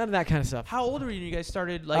that. none of that kind of stuff. How old were you when you guys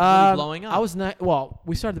started like really blowing up? I was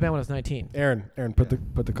we started the band when I was 19. Aaron, put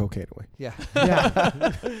the cocaine away. Yeah.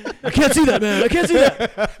 Yeah. I can't see that, man. I can't see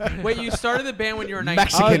that. Wait, you started the band when you were 19.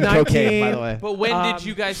 Mexican I was cocaine, by 19. the way. But when did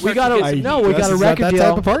you guys we start got to a get no, we This got a is record that deal.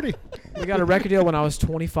 type of party. We got a record deal when I was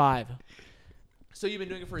 25. So you've been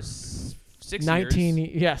doing it for 6 19 years.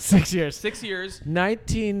 yeah, 6 years. 6 years.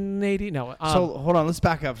 1980 no. So hold on. Let's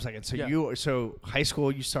back up a second. So Yeah. so high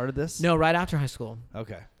school, you started this? no, right after high school.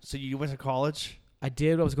 Okay. So you went to college, I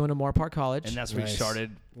did. I was going to Moore Park College. and that's where you Nice.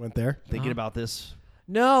 started Went there. thinking Uh-huh. about this.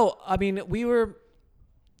 No, I mean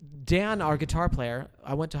Dan, our guitar player,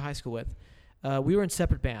 I went to high school with. We were in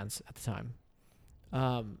separate bands at the time,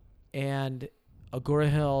 and Agora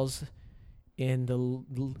Hills in the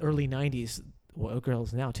early '90s. Well, Agora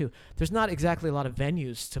Hills now too. There's not exactly a lot of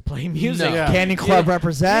venues to play music. No. Yeah. Canyon Club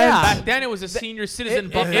represents. Yeah. Back then it was a senior citizen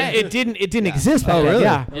buffet. It didn't Yeah. exist back Oh, then. really?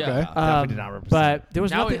 Yeah. Yeah. Okay. Definitely did not represent. But there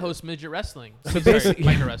was now nothing. it hosts midget wrestling. So Sorry, basically-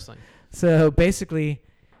 micro wrestling. So basically,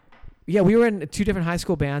 yeah, we were in 2 different high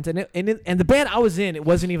school bands, and the band I was in, it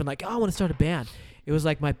wasn't even like, oh, I want to start a band. It was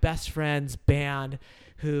like my best friend's band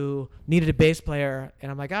who needed a bass player,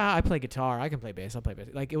 and I'm like, I play guitar, I can play bass, I'll play bass.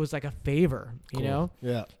 Like it was like a favor, you know.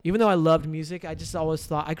 Yeah. Even though I loved music, I just always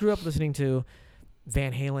thought I grew up listening to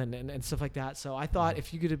Van Halen and stuff like that. So I thought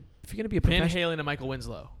if you're gonna be a Van professional, Halen and Michael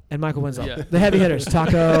Winslow. and Michael Winslow, Yeah. the heavy hitters,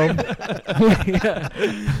 Taco, Taco,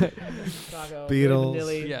 Beatles.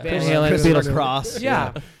 Vanilli, Yeah. Van Chris- Halen, Christopher Beatles. Cross.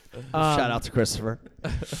 Yeah. Shout out to Christopher.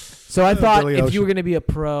 So I thought Billy if Ocean. you were going to be a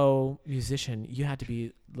pro musician, you had to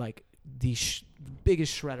be like the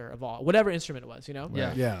biggest shredder of all, whatever instrument it was, you know?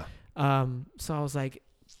 Yeah. Yeah. So I was like,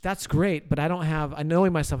 that's great, but I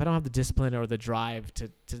knowing myself, I don't have the discipline or the drive to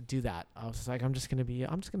do that. I was like, I'm just going to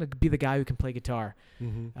be the guy who can play guitar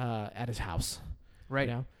Mm-hmm. at his house. Right.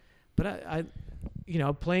 You know? But I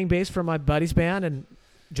playing bass for my buddy's band and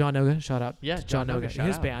John Noga, shout out Yeah, to John John Noga, Noga, shout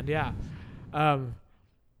his out. band, yeah.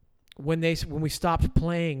 When we stopped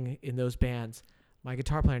playing in those bands, my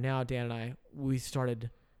guitar player now, Dan, and I, we started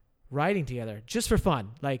writing together just for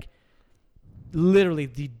fun. Like literally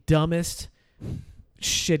the dumbest,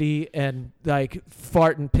 shitty, and like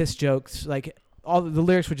fart and piss jokes. Like all the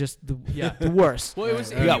lyrics were just the worst. Well, it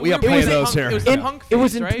was. We got were plenty of in those punk- here. It was the And punk it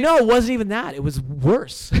was phase, right? no, it wasn't even that. It was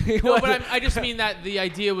worse. No, but I just mean that the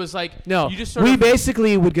idea was like No, you just sort we of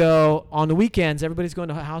basically would go on the weekends. Everybody's going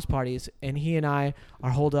to house parties, and he and I are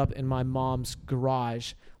holed up in my mom's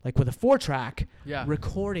garage, like with a 4-track, yeah.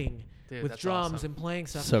 recording Dude, with that's drums awesome. and playing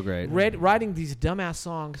stuff. So great. Writing these dumbass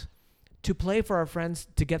songs to play for our friends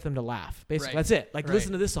to get them to laugh. Basically, Right. that's it. Like, Right.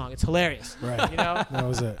 listen to this song; it's hilarious. Right. You know. That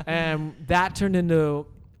was it. And that turned into,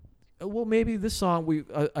 well, maybe this song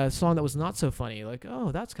a song that was not so funny. Like,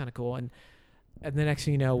 oh, that's kind of cool. And the next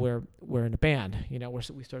thing you know, we're in a band. You know, we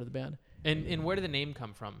started the band. And where did the name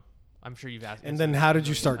come from? I'm sure you've asked. And this then a how did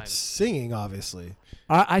you million start times. singing? Obviously.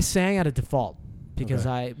 I sang out of default because Okay.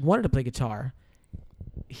 I wanted to play guitar.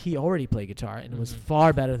 He already played guitar and was Mhm.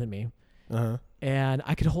 far better than me. Uh-huh. And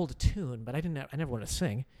I could hold a tune, but I never wanted to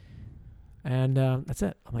sing. And that's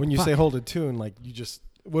it. I'm like, When you fuck. say hold a tune, like you just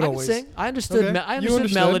would I could always sing. I understood. Okay. I You understood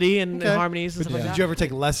understood. melody and Okay. harmonies and But stuff like did that. you ever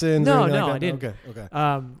take lessons? No, or anything no, like I that? didn't.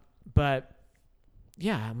 Okay. But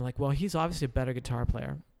yeah, I'm like, well, he's obviously a better guitar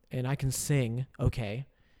player, and I can sing okay,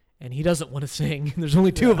 and he doesn't want to sing. There's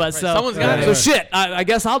only two of us, Right. so Someone's gotta so do it. shit. I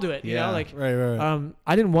guess I'll do it. You Yeah. know, like Right.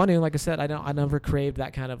 I didn't want to. Like I said, I never craved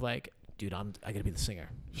that kind of like, dude, I gotta be the singer.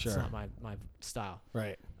 Sure. It's not my style.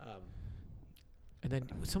 Right. And then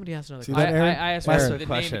somebody asked another See question. that, Aaron? I asked Last for the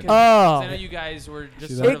question. name because I know Oh, you guys were just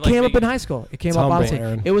See sort that? it of like came up in making- high school. It came It's up humble, honestly.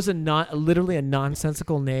 Aaron. It was literally a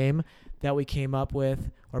nonsensical name that we came up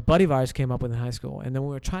with, or a buddy of ours came up with in high school. And then we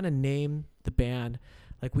were trying to name the band,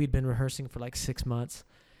 like we'd been rehearsing for like 6 months,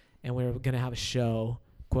 and we were gonna have a show,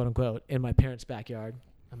 quote unquote, in my parents' backyard,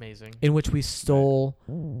 Amazing. in which we stole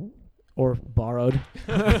or borrowed,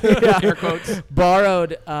 Air quotes.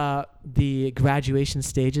 borrowed the graduation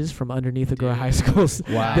stages from underneath Agora High Schools.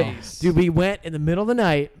 Wow. Nice. Dude, we went in the middle of the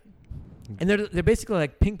night, and they're basically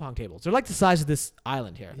like ping pong tables. They're like the size of this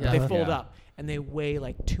island here. Yeah. They Uh-huh. fold Yeah. up, and they weigh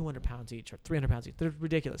like 200 pounds each or 300 pounds each. They're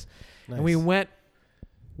ridiculous. Nice. And we went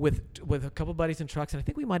with a couple buddies in trucks, and I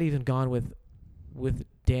think we might have even gone with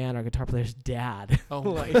Dan, our guitar player's dad. Oh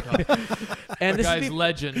my Like- god. And this Guy's is,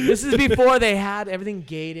 legend. this is before they had everything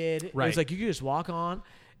gated. It Right. was like you could just walk on,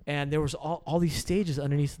 and there was all these stages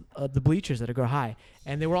underneath the bleachers at Agora High,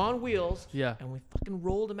 and they were on wheels. Yeah. And we fucking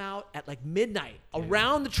rolled them out at like midnight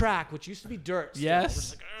around the track, which used to be dirt. still.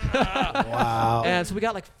 Yes. We're just like, "Ugh." Wow. And so we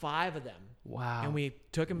got like 5 of them. Wow. And we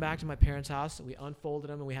took them back to my parents' house, and we unfolded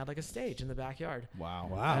them, and we had like a stage in the backyard. Wow.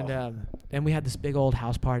 Wow. And we had this big old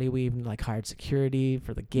house party. We even like hired security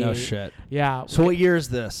for the gate. No shit. Yeah. So what year is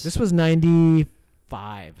this? This was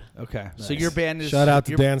 95. Okay. So Nice. your band is Shout out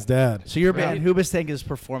to your- Dan's dad. So your Right. band, Hoobastank, is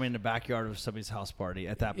performing in the backyard of somebody's house party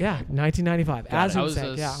at that point. Yeah, 1995. Got As it. I he was was a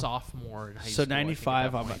saying, yeah. sophomore in high So school. I think, at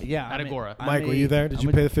 95. that I'm, point. yeah. At I'm a- Agora. I'm Mike, were a- you there? Did I'm you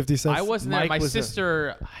a- pay the 50 cents? I wasn't there. Mike My was there.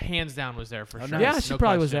 sister, hands down, was there for Oh, sure. nice. Yeah, No she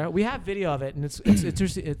probably was question. there. We have video of it, and it's Is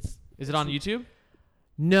it on YouTube?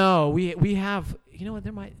 no, we have. You know what?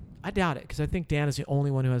 There might. I doubt it because I think Dan is the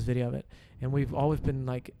only one who has video of it, and we've always been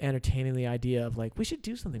like entertaining the idea of like we should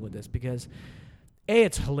do something with this because,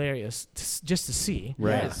 it's hilarious just to see.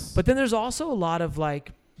 Right. Yes. But then there's also a lot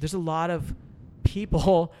of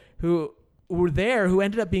people who were there who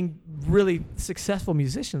ended up being really successful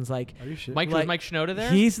musicians. Like Are you shit? Mike, was like, Mike Shinoda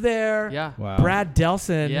there? he's there. Yeah. Wow. Brad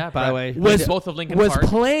Delson. Yeah. By the way, Was- both of Lincoln was Park.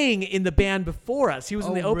 playing in the band before us. He was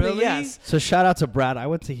in Oh, the opening. really? Yes. So shout out to Brad. I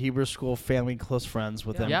went to Hebrew school, family, close friends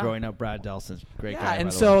with Yeah. them Yeah. growing up. Brad Delson, great Yeah, guy. and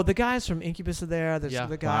by the so way. the guys from Incubus are there. There's Yeah.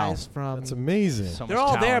 the guys from. That's amazing. So They're much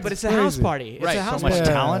all there, talent. but it's a Crazy. house party. It's Right, a so so house much party.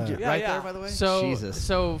 Yeah. talent Yeah, right yeah. there. By the way, So Jesus.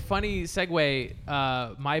 so funny segue.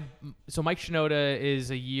 So Mike Shinoda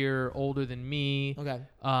is a year older than me. Okay.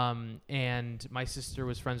 And my sister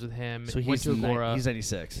was friends with him. So went he's to Agora. he's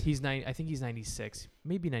 96. He's I think he's 96,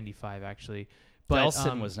 maybe 95 actually. But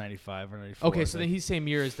Delson was 95 or 94. okay. I So then think. he's same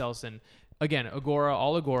year as Delson. Again, Agora,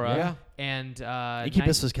 all Agora. Yeah. And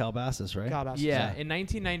Incubus was Calabasas, right? God, yeah, in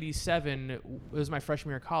 1997, it was my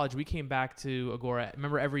freshman year of college. We came back to Agora.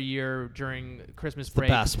 Remember, every year during Christmas The break,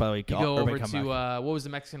 best, by the way. you go Urban over comeback. to what was the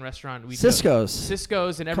Mexican restaurant? We Cisco's.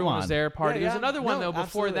 Cisco's, and everyone was on. there party. Yeah, There's yeah. another one No, though.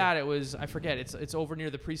 Before absolutely. that, it was I forget. It's over near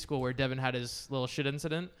the preschool where Devin had his little shit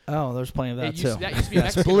incident. Oh, there's plenty of that It used- too. that used to be a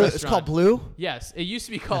Yes, Mexican Blue. restaurant. It's called Blue. Yes, it used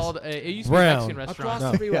to be called. It used to be a Brown. Mexican restaurant. Across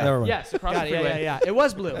No, the freeway. never mind. Yes, across Got the it, yeah, freeway. yeah, yeah. It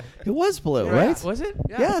was blue. It was Blue, Yeah. right? Was it?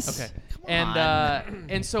 Yeah. Yes. Okay. Come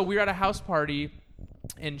And so we were at a house party,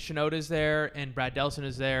 and Shinoda's there, and Brad Delson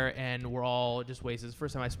is there, and we're all just wasted. It's the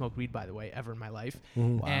first time I smoked weed, by the way, ever in my life.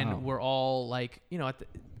 Mhm. Wow. And we're all like,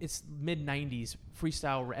 it's mid '90s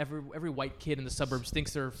freestyle. Every white kid in the suburbs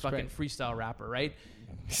thinks they're a fucking freestyle rapper, right?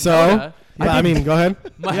 So, Shinoda- I mean, go ahead.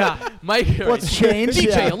 Mike. What's changed?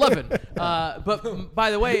 DJ Yeah. 11. But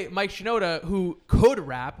by the way, Mike Shinoda, who could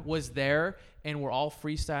rap, was there, and we're all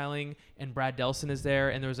freestyling. And Brad Delson is there,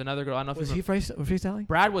 and there was another girl. I don't know if Was you he remember- freestyling?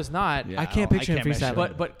 Brad was not. Yeah, I can't don't- picture him picture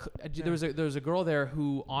freestyling. it. But there was a girl there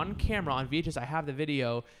who on camera on VHS, I have the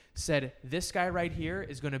video, said this guy right here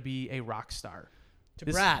is going to be a rock star.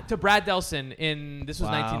 to Brad Delson in this was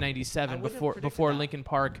Wow. 1997 I wouldn't have before predicted that. Linkin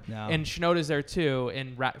Park, No. and Shinoda's there too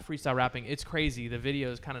in freestyle rapping. It's crazy. The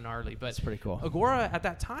video is kind of gnarly, but That's pretty cool. Agora at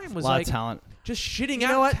that time was A lot like of talent. just shitting You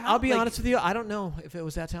out. know what? talent. I'll be Like, honest with you. I don't know if it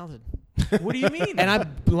was that talented. What do you mean? And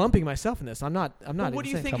I'm lumping myself in this. I'm not. But Even what do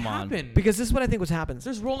you saying- think Come on. happened? Because this is what I think was happens.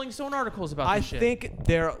 There's Rolling Stone articles about I this shit. think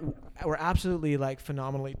there were absolutely like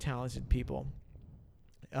phenomenally talented people.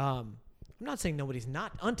 I'm not saying nobody's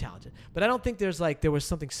not untalented, but I don't think there was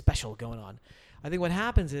something special going on. I think what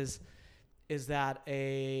happens is that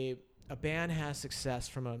a band has success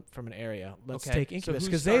from an area. Let's Okay. take So Incubus who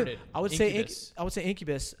because started I would Incubus? say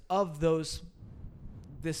Incubus of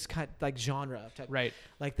this kind like genre of type. Right.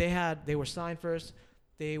 Like they were signed first.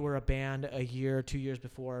 They were a band a year, 2 years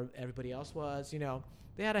before everybody else was. You know,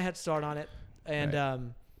 they had a head start on it,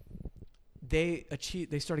 and they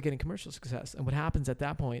started getting commercial success. And what happens at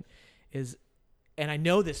that point is, and I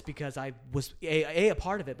know this because I was a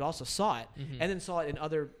part of it, but also saw it, Mhm. and then saw it in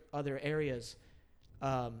other areas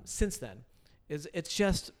since then. It's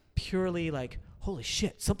just purely like, holy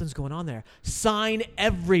shit, something's going on there. Sign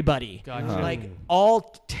everybody. Gotcha. Like all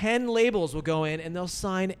 10 labels will go in and they'll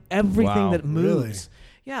sign everything Wow, that really? moves.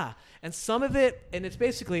 Yeah. And some of it, and it's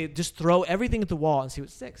basically just throw everything at the wall and see what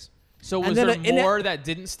sticks. So And was then there in more that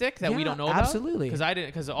didn't stick that we Yeah, don't know about? absolutely.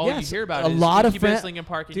 Because all Yes, you hear about a is lot of Incubus, fri- Linkin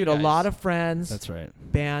Park, and Dude, you a guys. lot of friends, That's right.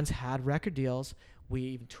 bands had record deals. We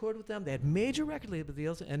even toured with them. They had major record label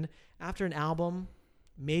deals. And after an album,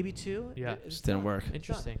 maybe two, Yeah. it's Just didn't done. work. It's done.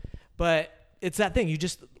 Interesting. But it's that thing.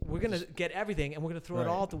 We're going to get everything and we're going to throw it Right.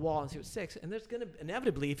 all at the wall and see what sticks. And there's going to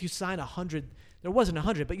inevitably, if you sign 100, there wasn't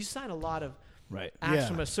 100, but you sign a lot of Right. acts Yeah.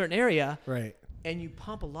 from a certain area Right. and you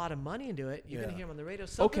pump a lot of money into it, you're going Yeah. to hear them on the radio.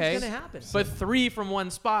 Something's Okay. going to happen. But 3 from one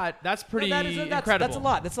spot, that's pretty incredible. That's a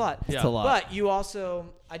lot. That's a lot. Yeah. It's a lot. But you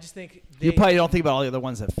also, I just think You probably don't think about all the other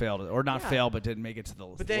ones that failed, or not Yeah. failed, but didn't make it to the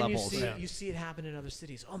But then levels. you see it happen in other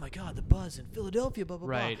cities. Oh my God, the buzz in Philadelphia, blah blah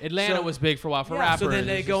Right. blah. Atlanta So- was big for a while for yeah, rappers. so then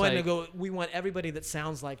they It's go just in and like- go, we want everybody that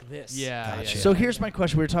sounds like this. Yeah. Gotcha. yeah, So yeah. here's my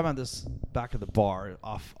question. We were talking about this back at the bar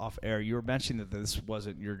off air. You were mentioning that this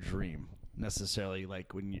wasn't your dream necessarily,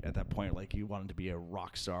 like when you, at that point, like you wanted to be a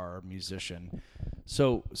rock star or musician.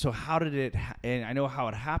 So how did it? And I know how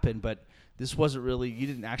it happened, but this wasn't really. You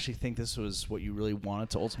didn't actually think this was what you really wanted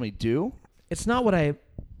to ultimately do. It's not what I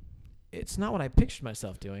pictured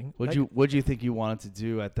myself doing. What'd you think you wanted to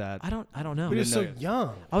do at that? I don't know. But you're didn't so know.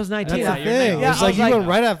 young. I was 19. That's the you're thing. young. It's Yeah, I like was you like- went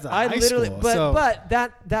right after I high literally, school. but so but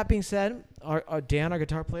that being said, our Dan, our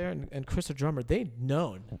guitar player, and Chris, the drummer,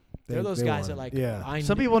 they're those they guys won. that like. Yeah.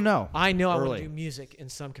 Some people know. I know I want early. to do music in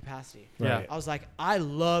some capacity. Yeah. Right. I was like, I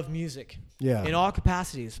love music Yeah. in all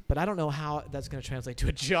capacities, but I don't know how that's going to translate to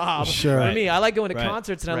a job. Sure. For Right. me, I like going to Right.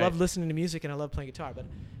 concerts and I Right. love listening to music and I love playing guitar, but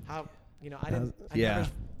how, I didn't, I Yeah. never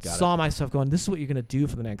Got saw myself going, this is what you're going to do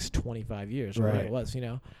for the next 25 years, or whatever Right. it was,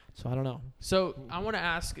 So I don't know. So I want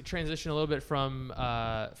to transition a little bit from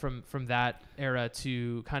that era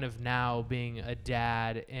to kind of now being a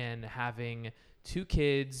dad and having 2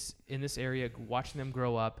 kids in this area, watching them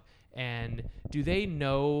grow up. And do they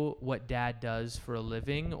know what dad does for a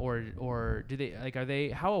living, or do they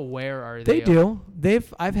how aware are they? They do.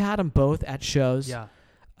 I've had them both at shows.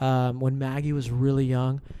 Yeah. When Maggie was really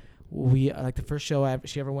young, we like the first show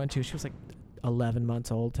she ever went to. She was like 11 months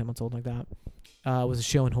old, 10 months old, like that. Was a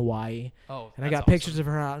show in Hawaii, Oh. and I got pictures of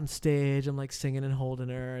her out on stage and like singing and holding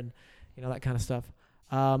her and that kind of stuff.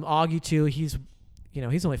 Augie too. He's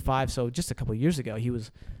only 5, so just a couple of years ago he was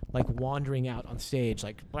like wandering out on stage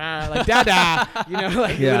like dada,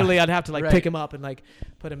 like Yeah. literally I'd have to like Right. pick him up and like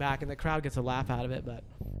put him back, and the crowd gets a laugh out of it, but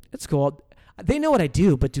it's cool. They know what I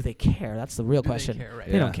do, but do they care? That's the real Do they question. care, right.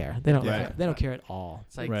 They don't Yeah. care. They don't. Yeah. Care. They don't care at all.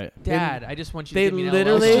 It's like, Right. Dad, I just want you they to give me an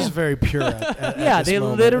literally- It's LLC. just very pure. At Yeah, this they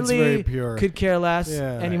moment. literally It's very pure. could care less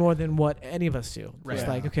Yeah. any more than what any of us do. Right. It's Yeah.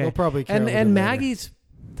 like, okay. They'll probably care a and little and bit later. Maggie's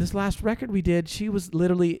this last record we did, she was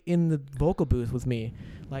literally in the vocal booth with me,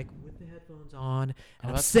 like with the headphones on, and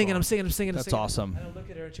I'm that's singing, cool. I'm singing, I'm singing, I'm That's singing. awesome. And I'll look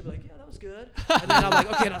at her and she'll be like, yeah, that was good. And then I'm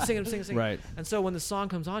like, okay, and I'm singing, I'm singing, I'm singing. Right. And so when the song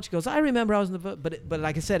comes on, she goes, I remember I was in the but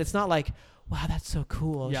like I said, it's not like, wow, that's so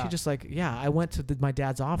cool. Yeah. She just like, yeah, I went to my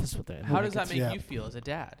dad's office with it. How Like, does that it's- make yeah. you feel as a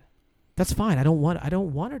dad? That's fine. I don't want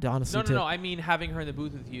her to honestly. No. I mean, having her in the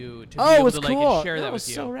booth with you to be Oh, able it's to like cool. share No, that it with was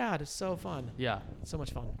you. so rad. It's so fun. Yeah. So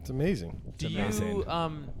much fun. It's amazing. Do It's you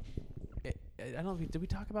amazing. I don't know. Did we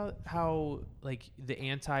talk about how like the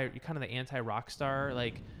anti rock star,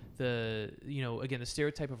 like again the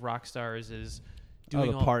stereotype of rock stars is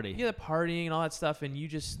doing the all, party. yeah, the partying and all that stuff, and you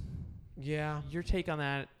just Yeah. your take on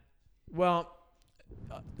that? Well,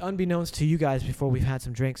 unbeknownst to you guys, before we've had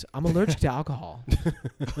some drinks, I'm allergic to alcohol.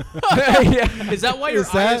 Yeah. Is that why your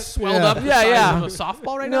Is that- eyes swelled yeah. up the Yeah, size yeah. of a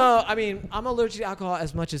softball right now? No, I mean, I'm allergic to alcohol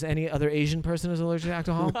as much as any other Asian person is allergic to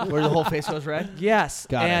alcohol. Where the whole face goes red. Yes,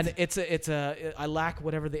 Got and it. I lack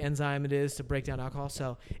whatever the enzyme it is to break down alcohol,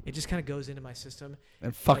 so it just kind of goes into my system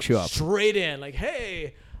And fucks like, you up. straight in, like,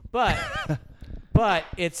 hey, but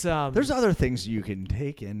it's There's other things you can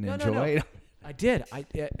take and No, no, enjoy. no. I did.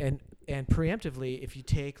 And preemptively, if you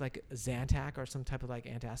take like a Zantac or some type of like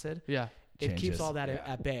antacid, Yeah. it keeps Changes. all that Yeah.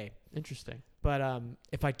 at bay. Interesting. But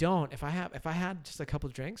if I had just a couple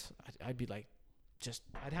of drinks, I'd be like,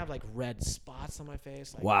 I'd have like red spots on my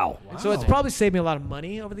face. Like, Wow. So it's probably saved me a lot of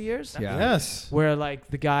money over the years. Yeah. Yes. Where like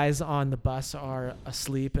the guys on the bus are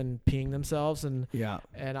asleep and peeing themselves, and Yeah.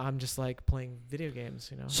 I'm just like playing video games,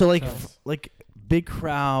 you know. So like big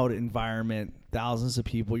crowd environment, thousands of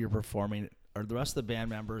people you're performing. Are the rest of the band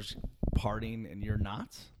members partying and you're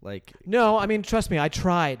not? Like No, I mean, trust me, I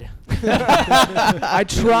tried. I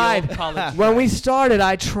tried. College When we started,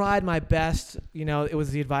 I tried my best. You know, it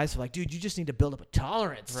was the advice of like, dude, you just need to build up a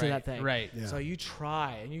tolerance to that thing. Right. Yeah. So you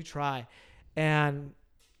try and you try. And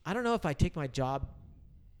I don't know if I take my job.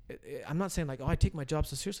 I'm not saying like, oh, I take my job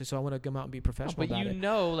so seriously, so I want to come out and be professional But about you it.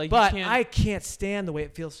 know, like, But you can't. I can't stand the way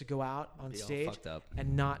it feels to go out on be all stage fucked up.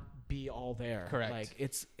 and not be all there. Correct. Like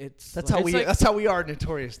it's That's like, how we. like- That's how we are,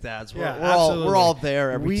 Notorious Dads. We're, Yeah, we're all absolutely.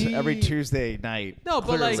 there every every We- Tuesday night. No, but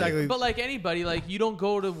Clearly. like, Exactly. but like anybody, like you don't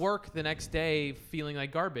go to work the next day feeling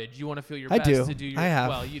like garbage. You want to feel your I best do. to do your. I have.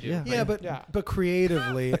 Well, you do. Yeah. Yeah, but Yeah. but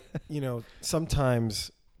creatively,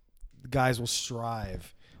 sometimes guys will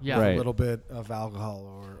strive Yeah. with Right. a little bit of alcohol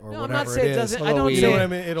or No, I'm whatever not saying it it is. doesn't. I Although don't we- You say know what I it-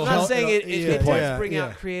 mean? It'll I'm not help. saying it yeah, does yeah, bring yeah.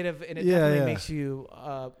 out creative, and it Yeah, definitely yeah. makes you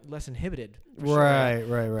less inhibited. for sure.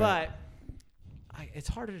 Right. But it's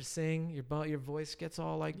harder to sing. Your voice gets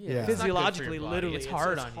all like Yeah. It's not good for your physiologically, body. literally. It's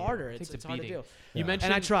hard on it's you. harder. It takes It's a hard to beating. do. You Yeah.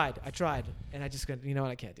 mentioned. And I tried, and I just go, you know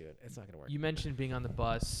what? I can't do it. It's not gonna work. You mentioned being on the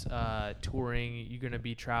bus, touring. You're gonna be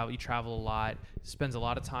You travel a lot. Spends a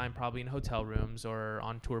lot of time probably in hotel rooms or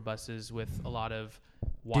on tour buses with a lot of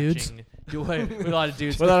Dudes? watching. With a lot of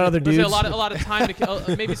dudes. With a lot of other Let's say dudes. a lot of time to kill.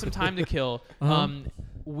 Maybe some time to kill. Uh-huh.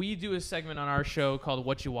 We do a segment on our show called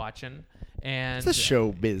 "What You Watching," and It's the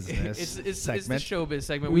show business it's the segment. showbiz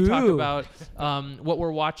segment. We talk Ooh. about what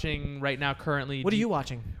we're watching right now currently. What are you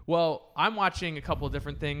watching? Well, I'm watching a couple of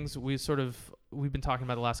different things. We've been talking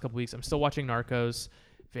about the last couple of weeks. I'm still watching Narcos,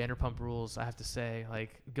 Vanderpump Rules. I have to say,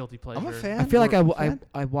 like guilty pleasure. I'm a fan. I feel like We're a fan.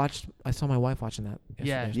 I saw my wife watching that.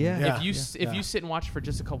 Yeah, yesterday. Yeah. If you Yeah. sit and watch for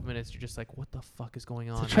just a couple minutes, you're just like, what the fuck is going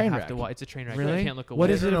on? a train I have wreck. to watch. It's a train wreck. Really? I can't look away. What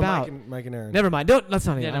is it about? Mike and Aaron. Never mind. Let's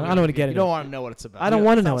not. Yeah, Even, no, I don't want to get You it. don't want to know what it's about. I don't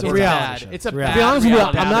want to know. It's what a it's reality about. show. It's a To To bad be honest with you,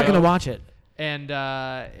 reality I'm not show. going to watch it.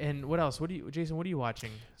 And what else? Jason? What are you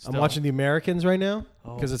watching? I'm still? watching The Americans right now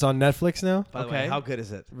because it's on Netflix now. By the Okay. way, how good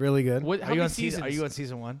is it? Really good. What, how Are you many on seasons? Are you on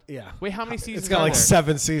season 1? Yeah. Wait, how many seasons? It's got are like there?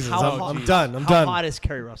 7 seasons. How I'm hot- done. I'm How done. hot is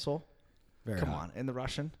Kerry Russell? Very Come hot. on, in the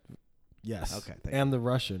Russian. Yes. Okay, thank And the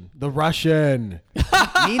Russian. The Russian.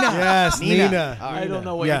 Nina. Yes, Nina. All I right. don't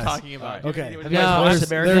know what Yes. you're talking about. Okay. Have you guys watched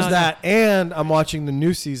There's, Americans? there's that, and I'm watching the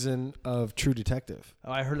new season of True Detective.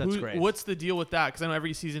 Oh, I heard that's great. What's the deal with that? Because I know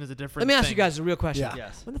every season is a different. Let me ask thing. you guys a real question. Yeah.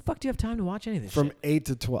 Yes. When the fuck do you have time to watch any of this From shit? 8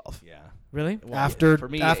 to 12. Yeah. Really? Well, After- for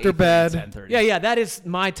me, after 8:30 bed. to 10:30. Yeah, that is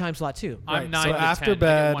my time slot too. I'm Right, 9 so to after 10. I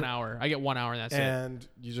bed- get 1 hour. I get 1 hour, and that's it. And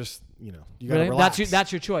you just, you gotta Really? relax.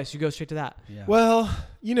 That's your choice. You go straight to that. Yeah. Well, Or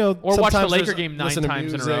watch the sometimes Laker there's- game 9 listen to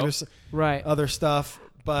times in a music, row. there's Right. Other stuff,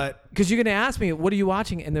 but Because you're gonna ask me, what are you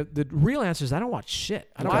watching? And the real answer is I don't watch shit.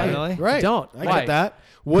 I don't. Why? watch- Really? right. don't. I Why? get that.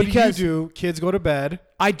 What Because- do you do? Kids go to bed.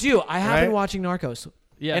 I do. I have been Right? watching Narcos.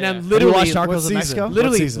 Yeah, and yeah. I'm Have you literally watched Narcos what in season? Mexico? What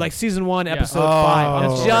literally season? like season 1, Yeah. episode Oh. 5.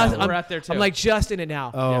 That's I'm right. just. We're at there too. I'm like just in it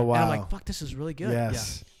now. Oh, Yeah. wow. And I'm like, fuck, this is really good.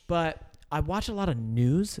 Yes. But I watch a lot of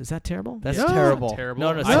news. Is that terrible? That's No. terrible. Terrible.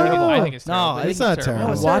 No, no, it's I think terrible. I think it's No, terrible. it's not terrible. I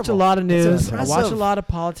No, it's watch a lot of news. I watch a impressive. lot of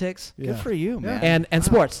politics Yeah. Good for you, man. and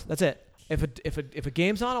sports. That's it. If a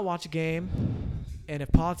game's on, I'll watch a game. And if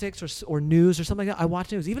politics or news or something like that, I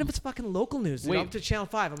watch news. Even if it's fucking local news. Wait. Up to Channel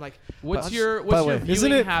 5, I'm like, What's Watch- your By the way, viewing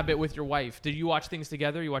isn't it- habit with your wife? Do you watch things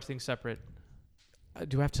together? Or you watch things separate?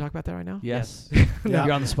 do I have to talk about that right now? Yes. Yeah.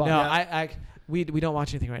 You're on the spot. No, Yeah. we don't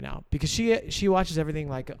watch anything right now because she watches everything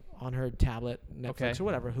like on her tablet, Netflix Okay. or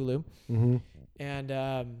whatever, Hulu. Mm-hmm. And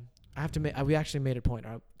I have to we actually made a point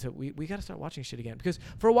we got to start watching shit again because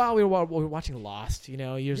for a while we were watching Lost,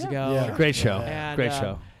 years ago. Yeah. Great show. And, Great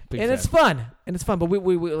show. Big and fan. it's fun, but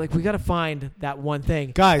we got to find that one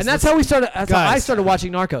thing, Guys, and that's let's- how we started. That's how I guys. started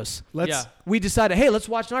watching Narcos. Let's. Yeah. We decided, hey, let's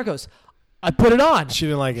watch Narcos. I put it on. She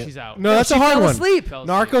didn't like it. She's out. No, that's she a hard fell one. asleep. Fell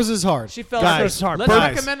asleep. Narcos is hard. She fell Guys, asleep. Let's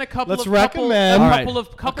guys, recommend a couple let's of recommend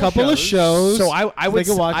couple shows. So I would they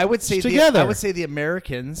can watch I would say together. I would say The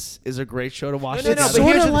Americans is a great show to watch. No, It's but sort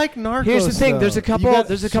here's of the- like Narcos. Here's the thing. though. There's a You couple. got-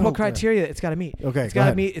 There's a couple so good. criteria it's got to meet. Okay, It's go got to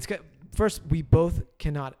ahead. meet. It's got first. We both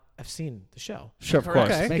cannot have seen the show. Sure, of Correct.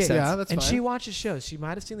 course, Okay. makes sense. Yeah, that's And fine. she watches shows. She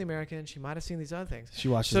might have seen The American. She might have seen these other things. She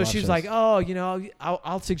watches. So a lot of she's shows. like, oh,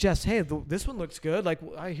 I'll suggest, hey, this one looks good. Like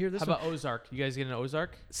I hear this How one. about Ozark? You guys get an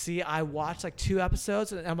Ozark? See, I watched like 2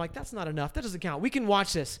 episodes, and I'm like, that's not enough. That doesn't count. We can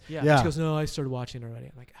watch this. Yeah. She goes, no, I started watching already.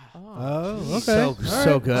 I'm like, oh. Oh, okay. So All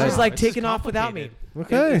so right. good. She's like This is taking off without me.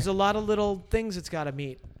 complicated. Okay. There's a lot of little things it's got to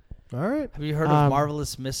meet. All right. Have you heard of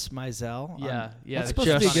Marvelous Miss Maisel? Yeah, yeah. That's the supposed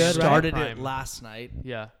to be just good, right? started Prime. it last night.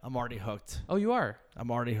 Yeah. I'm already hooked. Oh, you are. I'm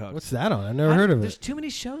already hooked. What's that on? I've never heard of There's it. too many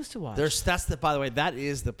shows to watch. That's the by the way, that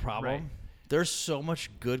is the problem. Right. There's so much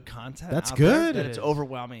good content. That's out there good. that It it's is.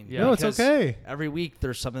 overwhelming. Yeah. No, it's Because okay. Every week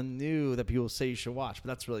there's something new that people say you should watch, but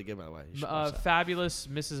that's really good by the way. You should watch that. Fabulous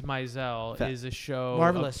Mrs. Maisel is a show.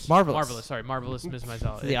 Marvelous. Marvelous. Sorry, Marvelous Miss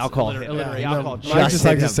Maisel. The It's alcohol hit. alliteration. The No, alcohol Mike just just hit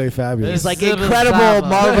likes to him. say fabulous. It's like This is incredible,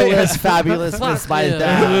 fabulous. marvelous, fabulous Miss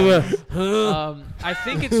Maisel. I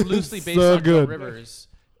think it's loosely based So on good. Joan Rivers.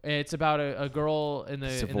 It's about a girl in the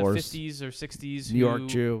Divorce. 50s or 60s New York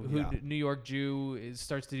Jew. who Yeah. New York Jew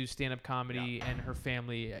starts to do stand-up comedy, and her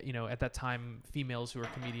family, at that time, females who were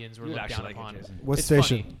comedians were You'd looked actually down like it, upon. Jason. What It's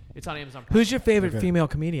station? funny. It's on Amazon Prime. Who's your favorite Okay. female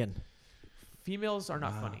comedian? Females are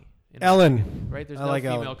not funny. in my Ellen. opinion, right? There's I no like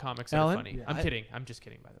female Ellen. comics that Ellen? are funny. Yeah, I'm I- kidding. I'm just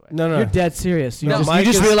kidding, by the way. No, no. You're dead serious. You No, just, Mike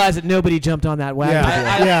you just is- realized that nobody jumped on that wagon.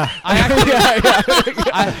 Yeah. Yeah. I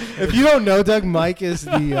actually, If you don't know Doug, Mike is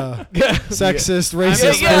the sexist,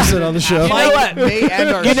 racist Yeah. person on the show. You know what? May end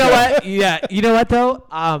our You know show. what? Yeah. You know what though?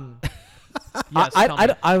 yes, tell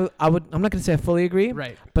me. I would. I'm not gonna say I fully agree.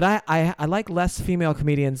 Right. But I like less female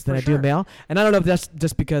comedians than For I do sure. male, and I don't know if that's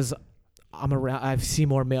just because I'm around. I see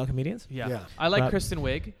more male comedians. Yeah. Yeah. I like But- Kristen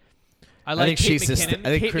Wiig. I I like think Kate she's McKinnon. I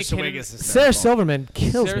think Kate Kristen McKinnon. Wiig is Sarah hysterical. Silverman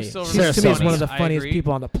kills Sarah me. Silverman's She to me is funny. one of the I funniest agree.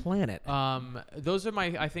 people on the planet. Those are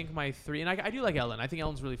I think my 3, and I do like Ellen. I think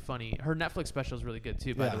Ellen's really funny. Her Netflix special is really good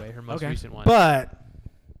too, by Yeah. the way. Her most Okay. recent one. But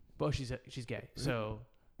oh, she's gay. So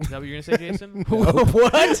is that what you're gonna say, Jason?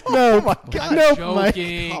 What? no, I'm no, Mike.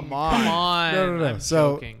 joking. Come on. Come on. No, no, no. I'm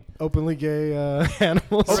So- joking. Openly gay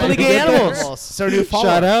animals. Openly Right. gay animals. So new follow.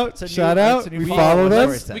 Shout out, It's a new- shout it's out. a new We follow follow on them.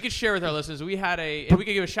 Stories Tech. We could share with our listeners. We had and we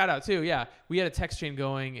could give a shout out too. Yeah, we had a text chain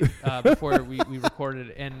going before we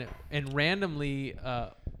recorded, and randomly.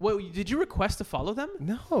 Did you request to follow them?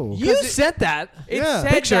 No. You it- sent that. It Yeah.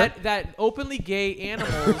 said Picture. that openly gay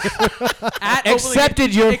animals at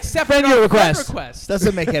Accepted your accepted friend our request. request.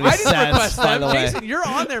 Doesn't make any I didn't sense. request By them. the way, Jason, you're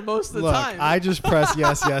on there most of the Look, time. I just press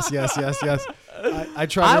yes. I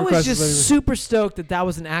tried to I request was just this, super stoked that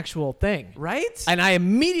was an actual thing, right? and I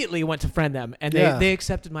immediately went to friend them, and Yeah. they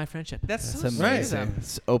accepted my friendship. That's so that's sweet of amazing. them.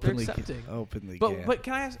 It's openly accepting. openly But gay. but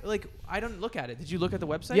can I ask? Like, I don't look at it. Did you look at the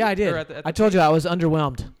website? Yeah, I did. Or at the I told you I was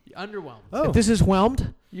underwhelmed. underwhelmed. Oh. If this is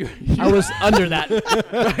whelmed, You, I was under that.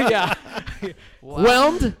 yeah. wow.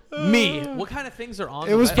 Whelmed me. What kind of things are on?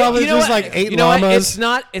 It the was web- probably You know just what? like 8 you know what? llamas.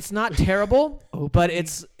 It's not terrible, but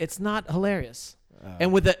it's not hilarious.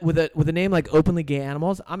 And with a name like Openly Gay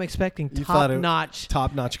Animals, I'm expecting You thought top it- notch,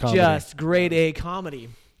 Top-notch comedy. just grade A comedy.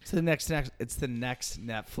 It's the next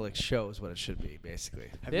Netflix show is what it should be basically.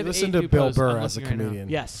 Have They you have listened 8 to Bill posts. I'm Burr as a looking right now. comedian?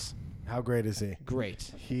 Yes, How great is he?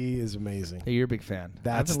 great. He is amazing. Hey, you're a big fan.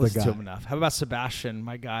 That's I haven't the listened to guy. him enough. How about Sebastian,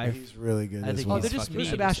 my guy? He's really good I as think well. Oh, they're just fucking memes.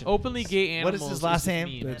 Sebastian. Openly gay What is animals. his last name?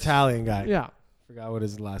 The memes. Italian guy. Yeah. Forgot what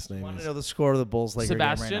his last I name want to is. know the score of the Bulls Laker game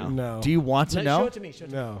right Sebastian? now. No. Do you want to Show know? it to me. Show it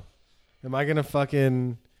to me. No. Am I gonna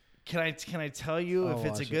fucking? Can I tell you I'll if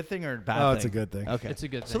it's a watch good thing or a bad Oh, thing? it's a good thing. Okay. It's a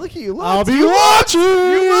good thing. So look at you. Look. I'll be watching.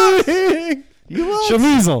 You look.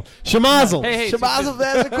 Shemazel. Shemazel. Hey, Shabazzle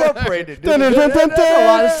That's Incorporated. Dun, dun, dun, dun, dun.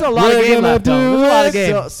 There's a lot of We're game gonna left, though. do There's a lot of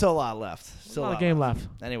it. game. Still a lot left. Still A lot of game left.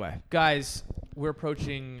 Anyway. guys, we're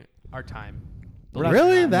approaching our time.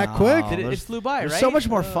 Really? That quick? Did it flew by, There's right? so much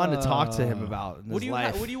more fun to talk to him about in What his do you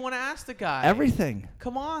life. What do you want to ask the guy? Everything.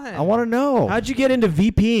 Come on. I want to know. How'd you get into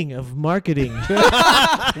VPing of marketing?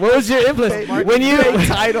 What was your influence? When you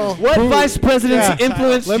title. What Who- vice presidents yeah.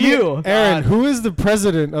 influenced Let me- you? Aaron, who is the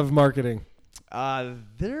president of marketing?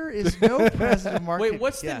 There is no president marketing. Wait,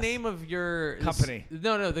 what's the name of your company?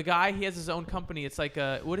 No, the guy, he has his own company. It's like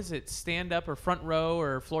what is it? Stand up or front row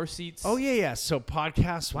or floor seats? Oh yeah. So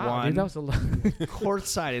podcast Wow, one, dude, that was a lot.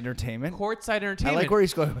 courtside entertainment. Courtside entertainment. I like where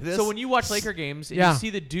he's going with this. So when you watch Laker games and Yeah. you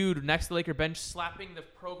see the dude next to the Laker bench slapping the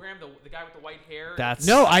program, the guy with the white hair. that's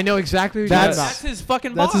No, I know exactly what you're talking That's about. his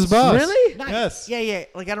fucking That's boss. his boss. Really? Yes. Yeah.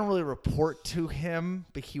 Like I don't really report to him,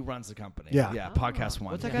 but he runs the company. Yeah. Yeah. Podcast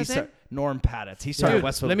one. What's that Yeah. guy's name? Norm Patitz. He started Dude,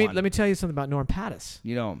 Westwood let me One. let me tell you something about Norm Pattis.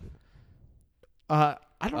 You know him. I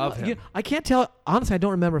don't Of know. him. I can't tell. Honestly, I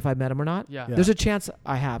don't remember if I met him or not. Yeah. Yeah. There's a chance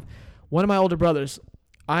I have. One of my older brothers.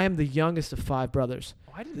 I am the youngest of 5 brothers.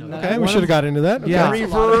 Oh, I didn't know Okay, that. we One should of- have got into that. Okay. Yeah.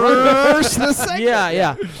 Reverse the segment.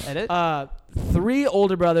 Yeah. Edit. 3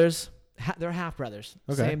 older brothers. They're half brothers.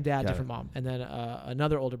 Okay. Same dad, Got different mom, and then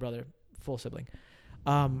another older brother, full sibling.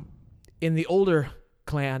 In the older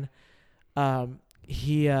clan,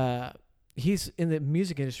 he's in the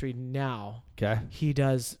music industry now. Okay.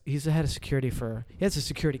 He's the head of security he has a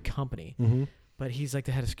security company, Mm-hmm. but he's like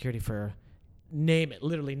the head of security for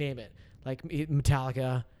literally name it, like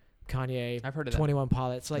Metallica, Kanye, I've heard of that. 21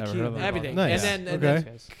 Pilots, like Never heard of them. everything. Nice. And then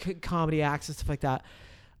Okay. comedy acts and stuff like that.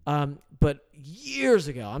 But years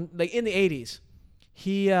ago, I'm like in the 80s,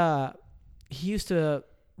 he used to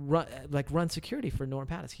run security for Norm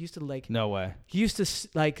Pattis. He used to No way.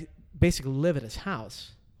 basically live at his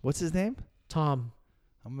house. What's his name? Tom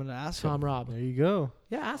I'm gonna ask him. Robb. There you go.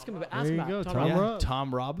 Yeah, ask him about. There Ask him you about go, Tom Tom Robb. Robb.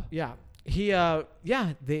 Tom Robb. Yeah,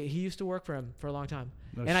 he used to work for him for a long time,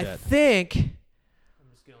 No and I shit. think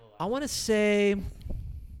I want to say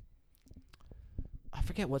I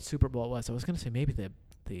forget what Super Bowl it was. I was gonna say maybe the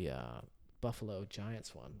Buffalo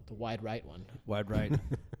Giants one, the wide right one. Wide right.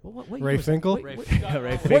 What year Ray was Finkel? What, what,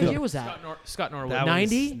 Ray what Finkel. year was that? Scott Norwood. That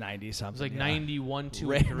 90? was 90 something. It was like yeah. 91, 2,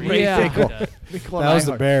 Ray- and 3. Ray Yeah. Finkel. That was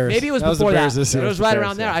the Bears. Maybe it was that before was the that. Bears this year. It was the right Bears,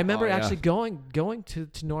 around there. yeah. I remember Oh, yeah. actually going to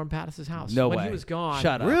Norm Pattis' house No when way. he was gone.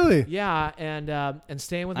 Shut up. Really? Yeah, and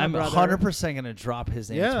staying with my I'm brother. 100% gonna drop his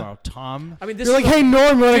name Yeah. tomorrow. Tom. I mean, this You're is like, hey,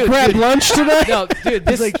 Norm, you want to Dude, grab dude. lunch today? no, dude,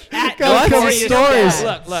 this like, at gotta tell Notorious stories.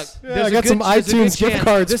 Dad. Look. Yeah, there's I a got good- some there's a good iTunes gift chance.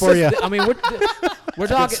 cards This for is- you. I mean, we're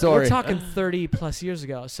talking story. 30 plus years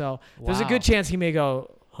ago, so there's a Wow. good chance he may go,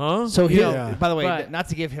 huh? So You he, know, Yeah. by the way, but- not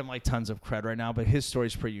to give him like tons of cred right now, but his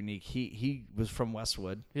story's pretty unique. He was from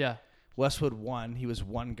Westwood. Yeah. Westwood One. He was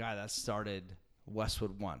one guy that started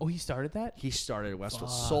Westwood One. Oh, he started that? He started Westwood,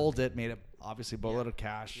 Fuck. sold it, made it obviously a boatload of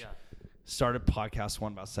cash. Yeah. Started Podcast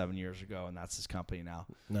One about 7 years ago, and that's his company now.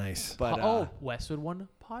 Nice. But Westwood One,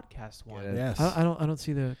 Podcast One. Yeah. Yes. I don't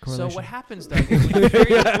see the So correlation. what happens, Doug? is when you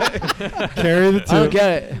Carry the I don't two.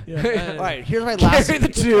 get it. all right, here's my last. Carry the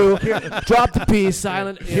two. Drop the P.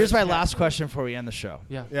 Silent. Here's my last question before we end the show.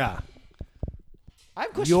 Yeah. Yeah. I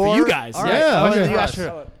have a question for you guys. All right, Yeah, I'll okay. let you ask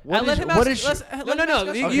her. What let is- him what ask- is- let's- No, let him no. ask You,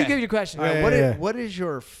 us. you Okay. give your question. all right, Yeah, what yeah, is- yeah. what is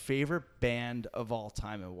your favorite band of all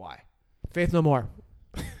time and why? Faith No More.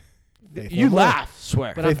 Faith You No More. laugh,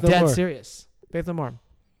 Swear. but Faith I'm No dead More. serious. Faith No More.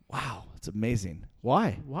 Wow, it's amazing.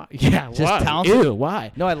 Why? Why? Yeah. Just why? talented? Ew.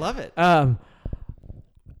 Why? No, I love it.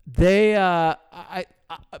 They I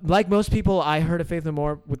like most people, I heard of Faith No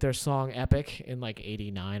More with their song Epic in like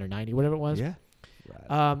 89 or 90, whatever it was. Yeah.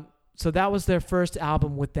 Right. So that was their first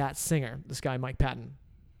album with that singer, this guy Mike Patton.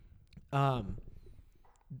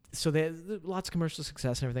 So they lots of commercial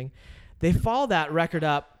success and everything. They followed that record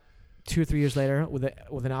up 2 or 3 years later with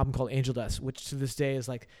an album called Angel Dust, which to this day is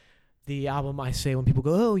like the album I say when people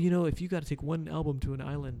go, oh, you know, if you got to take one album to an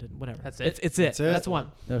island and whatever. That's it? It's it. That's it. That's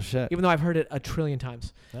one. No shit. Even though I've heard it a trillion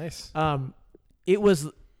times. Nice. It was,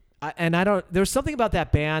 there was something about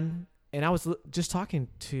that band, and I was just talking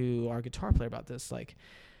to our guitar player about this, like,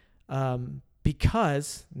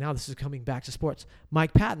 because now this is coming back to sports.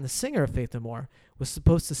 Mike Patton, the singer of Faith No More, was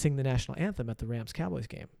supposed to sing the national anthem at the Rams-Cowboys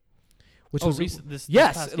game, which was this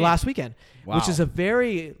yes, past game. last weekend, Wow. which is a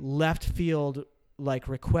very left field like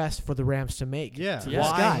request for the Rams to make. Yeah. to Yeah.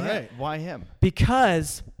 this Why guy. him? Right. Why him?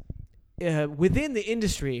 Because within the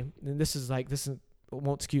industry, and this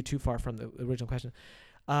won't skew too far from the original question.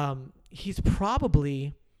 He's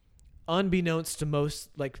probably, unbeknownst to most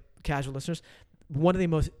like casual listeners, one of the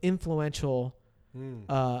most influential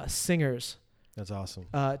singers That's awesome.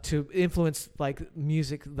 to influence like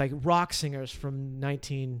music, like rock singers from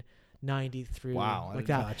 1990 through Wow, like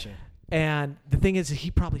that. Gotcha. And the thing is,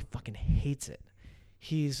 he probably fucking hates it.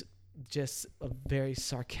 He's just a very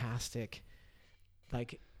sarcastic,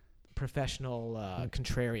 like professional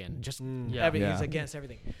contrarian. Just Yeah. everything. Yeah. He's against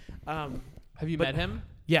everything. Have you But- met him?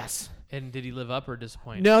 Yes. And did he live up or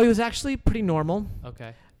disappoint? No, he was actually pretty normal.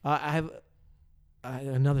 Okay. I have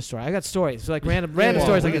another story. I got stories, so like random Yeah.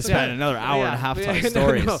 stories we like could this. spend another hour and a half telling No,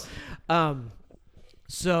 stories. no.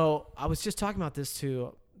 So I was just talking about this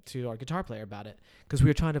to our guitar player about it, because we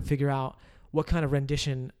were trying to figure out what kind of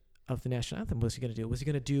rendition of the national anthem was he going to do. Was he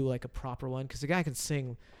going to do like a proper one? Because the guy can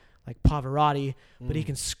sing like Pavarotti, but he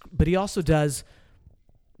can. But he also does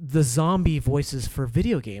the zombie voices for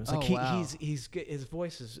video games. Like he's his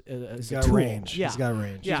voice is He's a got tool. range. Yeah. He's got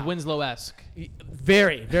range. Yeah. He's Winslow-esque.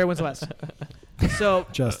 Very, very Winslow-esque. So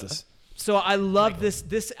Justice. So I love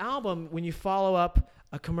this album when you follow up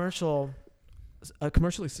a commercially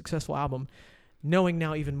successful album, knowing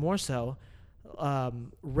now even more so,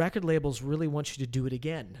 record labels really want you to do it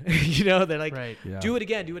again. You know, they're like, do it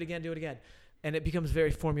again, do it again, do it again. And it becomes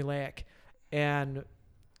very formulaic. And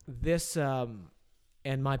this,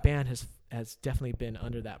 and my band has definitely been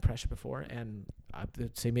under that pressure before. And I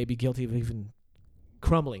would say maybe guilty of even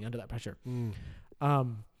crumbling under that pressure.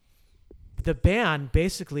 The band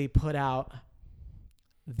basically put out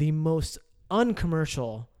the most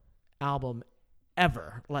uncommercial album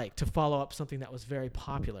ever, like to follow up something that was very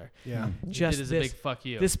popular. Yeah. Just it is a big fuck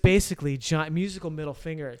you. This basically giant musical middle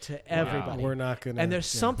finger to everybody. We're not gonna. And there's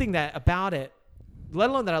something that about it, let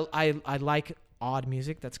alone that I like odd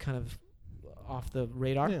music that's kind of off the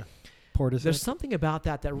radar. Yeah. There's something about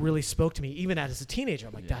that really spoke to me, even as a teenager.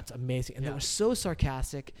 I'm like, that's amazing. And they were so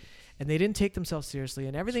sarcastic, and they didn't take themselves seriously,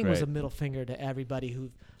 and everything was a middle finger to everybody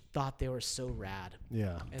who thought they were so rad.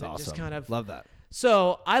 Yeah. And it's it awesome. just kind of Love that.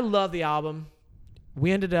 So I love the album.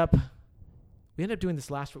 We ended up doing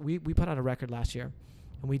this we put out a record last year,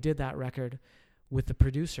 and we did that record with the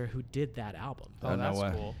producer who did that album. Oh, that's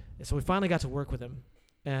cool. So we finally got to work with him,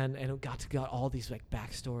 and got all these like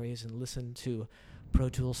backstories and listen to Pro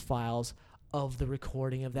Tools files of the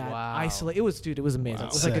recording of that. Wow. It was amazing. Wow.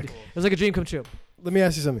 It was like a dream come true. Let me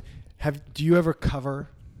ask you something. Do you ever cover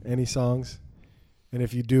any songs? And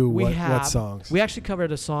if you do, what songs? We actually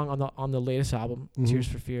covered a song on the latest album, Tears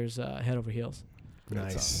for Fears, Head Over Heels.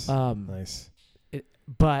 Nice. Nice.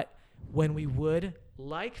 But when we would,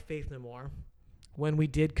 like Faith No More, when we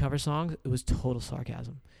did cover songs, it was total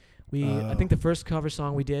sarcasm. I think the first cover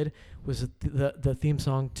song we did was the theme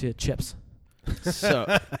song to Chips. So,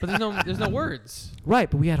 but there's no words. Right,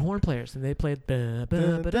 but we had horn players, and they played. One of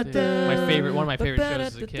my favorite shows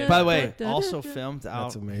as a kid. by the way, also filmed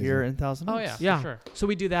out here in Thousand Oaks. Oh yeah, yeah. for sure. So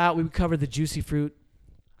we do that. We would cover the Juicy Fruit,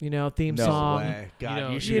 theme song. No way.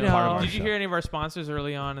 God, you should you be part of know. our Did you show. hear any of our sponsors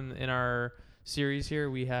early on in our series here?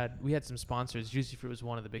 We had some sponsors. Juicy Fruit was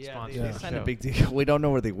one of the big sponsors. They of the signed a show. big deal. We don't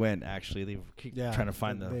know where they went. Actually, they keep trying to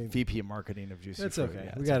find the they- VP of marketing of Juicy That's Fruit. okay.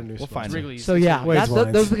 Yeah, We it's got a okay. new We'll sponsor. find it. Wrigley's. So yeah, Wade's those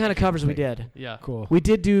Wines. are the kind of covers we did. Yeah. Cool. We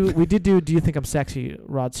did do Do You Think I'm Sexy,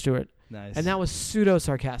 Rod Stewart, Nice. and that was pseudo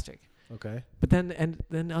sarcastic. Okay. But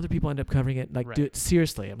then other people end up covering it like, Right. do it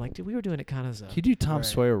seriously. I'm like, dude, we were doing it kind of as a. Can you do Tom Right.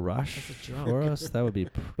 Sawyer Rush That's a joke. for us? That would be.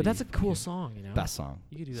 But that's a pretty cool fucking song, you know. Best song.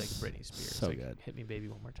 You could do like Britney Spears. So like, good. Hit Me Baby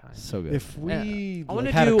One More Time. So good. If we I want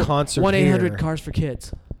to had do a concert 1-800 here, Cars for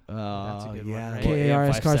Kids. That's a good one, yeah. right?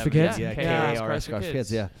 KARS Cars for Kids? Yeah, Yeah, KARS Cars for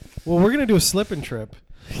Kids. Yeah. well, we're gonna do a Slip and Trip.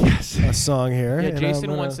 Yes. A song here. Yeah, and Jason I'm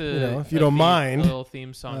gonna, wants a. if you a don't theme- mind. a little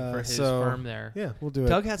theme song for his so- firm there. Yeah, we'll do it.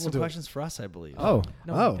 Doug had We'll some do it. questions for us, I believe. Oh.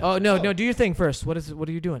 No. Oh. No, do your thing first. What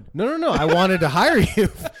are you doing? No. I wanted to hire you.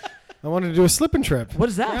 I wanted to do a Slip and Trip. What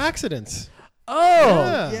is that? For accidents.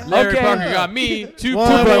 Oh, Yeah. Larry okay. Parker got me $2.1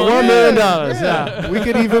 $1 million. Yeah. We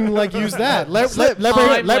could even like use that. I'm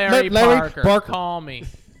Larry Parker. Parker. Call me.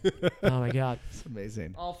 Oh my God. It's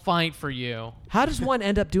amazing. I'll fight for you. How does one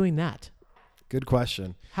end up doing that? Good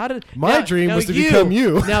question. How did My dream was to become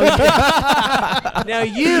you. Now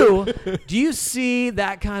do you see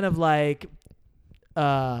that kind of like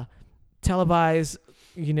televised,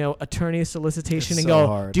 attorney solicitation It's and so go,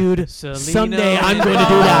 hard. dude, Selena someday I'm going to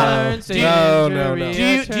do that. Barnes, Do you-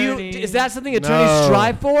 No. Is that something attorneys No.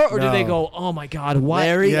 strive for, or do they No. go, oh my God, why?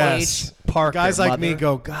 Larry Yes. H. Parker. Guys like mother. me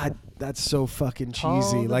go, God, that's so fucking Call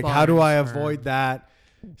cheesy. the Like, how do I Barnes firm. avoid that?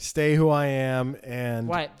 Stay who I am and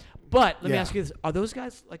Right. But let me Yeah. ask you this: are those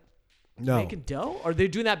guys like no. making dough, or are they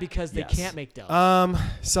doing that because they Yes. can't make dough?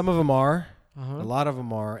 Some of them are. Uh-huh. A lot of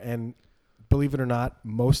them are, and believe it or not,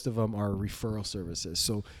 most of them are referral services.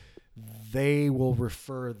 So they will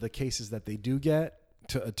refer the cases that they do get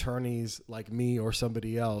to attorneys like me or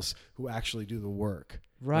somebody else who actually do the work.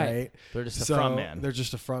 Right. They're just a front man. They're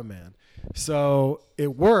just a front man. So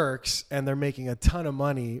it works, and they're making a ton of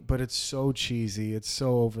money, but it's so cheesy. It's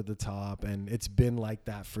so over the top, and it's been like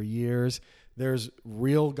that for years. There's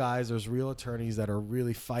real guys, there's real attorneys that are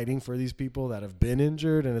really fighting for these people that have been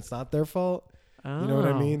injured, and it's not their fault. You know what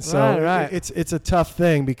I mean? So right. it's a tough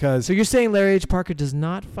thing because So you're saying Larry H. Parker does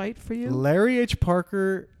not fight for you? Larry H.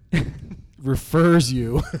 Parker refers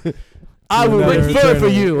you I to would another vote for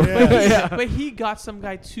attorney. you. Yeah. But he got some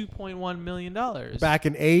guy $2.1 million. Back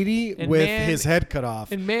in '80 And with man- his head cut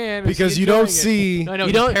off. And man, was Because he you don't enjoying it. see No, I know, You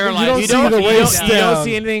he's don't, paralyzed. you don't He's see the paralyzed. waist you down. don't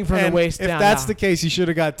see anything from And the waist if down. that's no. the case, he should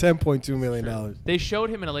have got $10.2 million. They showed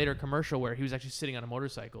him in a later commercial where he was actually sitting on a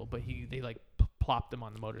motorcycle, but they like plopped him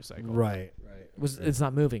on the motorcycle. Right. It's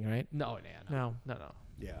not moving, right? No. No.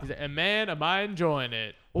 Yeah. He's like, and man, am I enjoying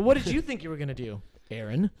it? Well, what did you think you were gonna do,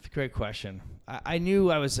 Aaron? Great question. I knew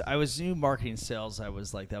I was new marketing sales. I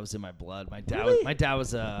was like that was in my blood. My dad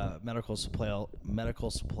was a medical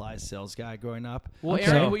supply sales guy growing up. Well, Okay.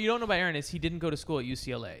 Aaron, what you don't know about Aaron is he didn't go to school at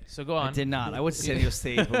UCLA. So go on. I did not. I went to San Diego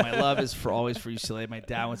State, but my love is always for UCLA. My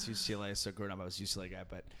dad went to UCLA, so growing up I was a UCLA guy.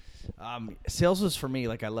 But sales was for me.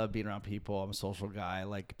 Like I love being around people. I'm a social guy.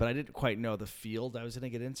 But I didn't quite know the field I was going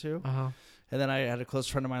to get into. Uh huh. And then I had a close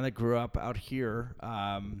friend of mine that grew up out here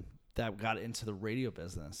that got into the radio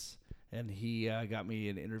business. And he got me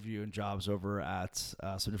an interview and jobs over at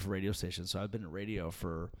some different radio stations. So I've been in radio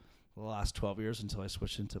for the last 12 years until I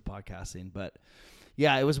switched into podcasting. But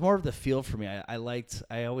yeah, it was more of the field for me.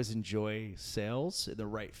 I always enjoy sales in the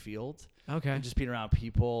right field. Okay. And just being around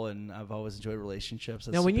people, and I've always enjoyed relationships.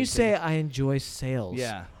 That's Now, a when you big say thing. I enjoy sales,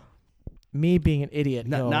 Yeah. me being an idiot,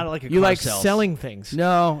 Not- no. not like a you car like sales. selling things.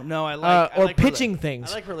 No, I like or I like pitching I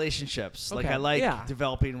things. like relationships. Okay, Like I like yeah.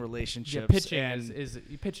 developing Yeah, relationships. pitching and is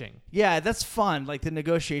pitching. yeah, that's fun. Like the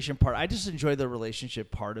negotiation part, I just enjoy the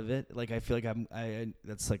relationship part of it. Like I feel like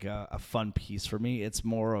that's like a fun piece for me. It's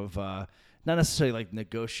more of not necessarily like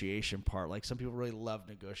negotiation part. Like some people really love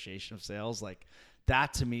negotiation of sales. Like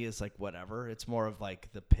that to me is like whatever. It's more of like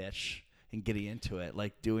the pitch and getting into it,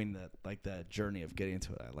 like doing the journey of getting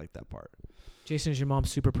into it. I like that part. Jason, is your mom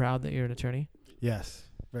super proud that you're an attorney? Yes.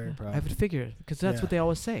 Very Yeah, proud. I would figure because that's Yeah. what they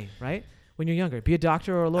always say, right? When you're younger, be a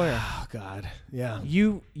doctor or a lawyer. Oh God. Yeah.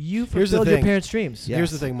 You Here's the fulfilled your thing. parents' dreams. Yeah.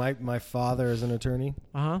 Here's the thing. My father is an attorney.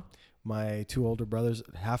 Uh huh. My two older brothers,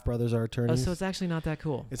 half brothers, are Oh, attorneys. so it's actually not that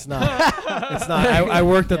cool. It's not. It's not. I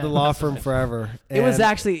worked at the Yeah. law firm forever. It was and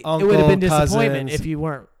actually. It uncle, would have been disappointment cousins. if you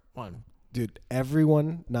weren't one. Dude,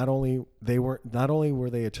 everyone, not only were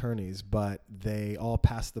they attorneys, but they all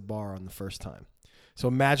passed the bar on the first time. So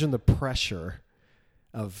imagine the pressure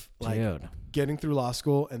of like Dude. getting through law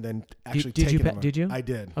school and then actually did you taking them. did you? I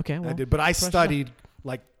did. Okay, I well, did. But I pressure. studied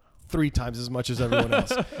like 3 times as much as everyone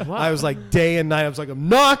else. Wow. I was like day and night. I was like, I'm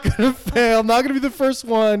not gonna fail. I'm not gonna be the first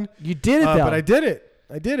one. You did it though. But I did it.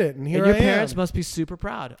 And here and your I parents am. must be super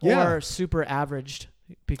proud Yeah. or super averaged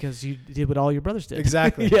because you did what all your brothers did.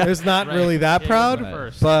 Exactly. Yeah. It's not Right. really that Yeah, proud, you're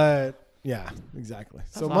first. but yeah, exactly.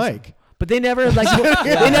 So awesome. Mike, But they never like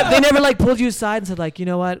they never like pulled you aside and said like, you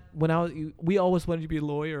know what? We always wanted you to be a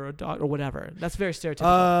lawyer or a doctor or whatever. That's very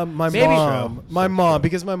stereotypical. my Maybe- mom,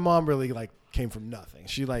 because my mom really like came from nothing.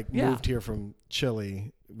 She like Yeah. moved here from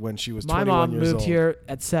Chile when she was My 21 mom years moved old. here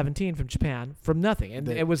at 17 from Japan from nothing, and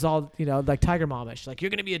They- it was all like Tiger Momish. Like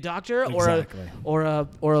you're gonna be a doctor Exactly. or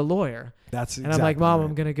a lawyer. That's And exactly I'm like, Mom, right.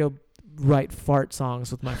 I'm gonna go write fart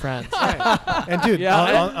songs with my friends. And dude,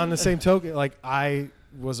 Yeah. on the same token, like I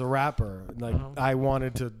was a rapper. Like Uh-huh. I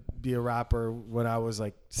wanted to be a rapper when I was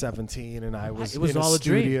like 17, and I was It was in all a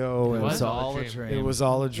dream. studio. It and was It's all all a a dream. dream. It was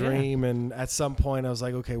all a dream, and at some point I was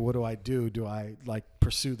like, okay, what do I do? Do I like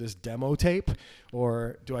pursue this demo tape,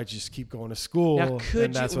 or do I just keep going to school? Now, could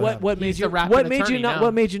And that's you? happened. What made He's you? the rapping What made you attorney not? now.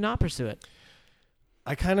 What made you not pursue it?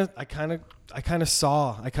 I kind of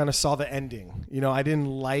saw the ending. You know, I didn't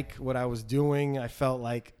like what I was doing. I felt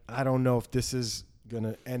like I don't know if this is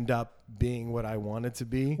gonna end up being what I want it to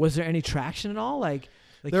be. Was there any traction at all? Like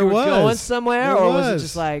There you were was. going somewhere, There or was it was.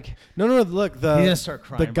 just like? No. Look, He's gonna start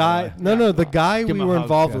crying. the guy. by the way. No, the guy Give we him a were hug,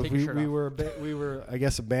 involved yeah. with. Take your shirt We were I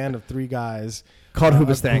guess a band of 3 guys. Called a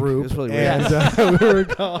Hoobastank. group, It was really weird.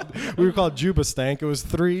 and we were called Jubastank. It was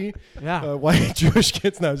 3 Yeah. white Jewish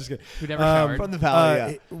kids. No, just kidding. Who never showered. From the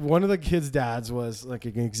valley, One of the kids' dads was like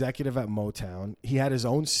an executive at Motown. He had his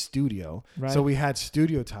own studio, Right. so we had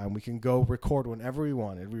studio time. We can go record whenever we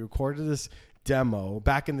wanted. We recorded this demo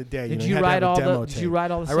back in the day. Did you you had to write have a all demo the? Did tape. you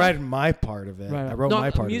write all the? I stuff? wrote my part of it. Right. I wrote no,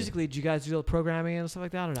 my part. musically. Did you guys do the programming and stuff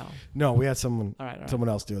like that, or no? Of it. No, we had someone All right. someone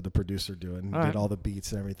else do it. The producer do it, and he All did right. all the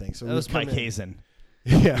beats and everything. So That we was would come Mike in. Hazen.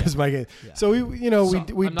 Yeah, it was Mike Hazen. Yeah. So we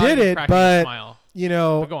I'm not did even it, cracking a but smile. you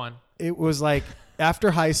know, But go on. it was like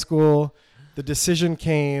after high school, the decision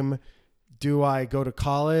came, do I go to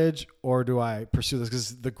college or do I pursue this?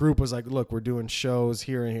 Because the group was like, look, we're doing shows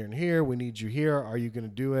here and here and here. We need you here. Are you going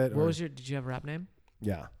to do it? What Or- was your? Did you have a rap name?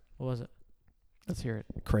 Yeah, What was it? Let's hear it.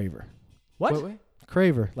 Craver. What? Wait.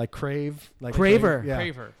 Craver, like crave, like Craver. Yeah.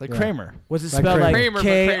 Craver. Like Yeah. Kramer. Was it Like spelled like Kramer, but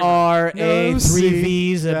K-R-A, No, 3 C.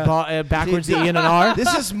 V's, and Yeah. backwards E and an R?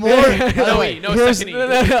 This is more. By the No, way, no here's, second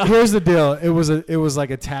E. here's the deal. It was like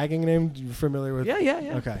a tagging name. You familiar with? Yeah.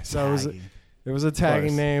 Okay, so tagging. it was a tagging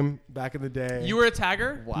course. name back in the day. You were a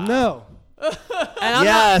tagger? Wow. No. And I'm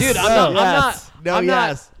Yes. not, dude. I'm No, not. yes. No, I'm not.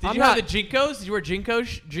 yes. Did I'm you not, have the Jinkos? Did you wear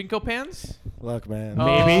Jinko pants? Look, man.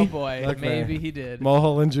 Maybe. Oh boy, Look, maybe man. he did.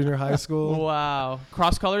 Mulholland Junior High School. Wow.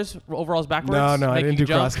 Cross colors, overalls backwards. No, I Making didn't do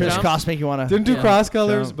jump, cross Chris jump? Cross make you want to. Didn't do Yeah. cross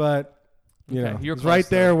colors, Jump. but you Okay, know, you're it was right close,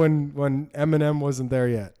 there though. when Eminem wasn't there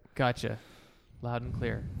yet. Gotcha. Loud and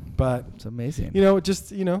clear. But It's amazing.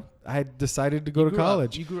 I decided to go to grew up.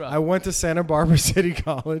 college. You grew up. I went to Santa Barbara City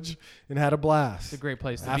College and had a It's blast a great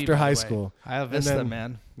place to be. after by high the way. school. I have And Vista, then-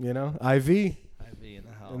 man. IV, IV in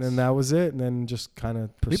the house. and then that was it. And then just kind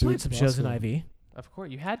of We pursued. played some law shows in school. IV. Of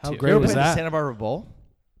course, you had How to. great You ever was been to that? Santa Barbara Bowl?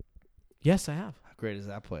 Yes, I have. How great is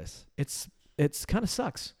that place? It's kind of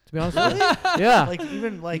sucks, to be honest with you. Yeah. Like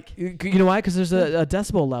even like. You know why? Because there's a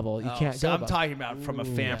decibel level you can't so go I'm above. talking about from a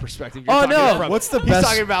fan Yeah. perspective. Oh, You're talking no. From, What's the he's best?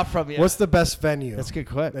 talking about from. Yeah. What's the best venue That's a good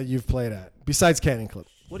quote. that you've played at besides Canyon Club?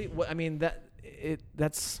 I mean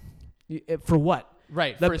for what?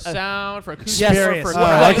 Right. The- For sound, for acoustic. Yes, Experience. For,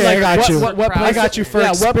 Oh, okay, I got you. What I place? got you for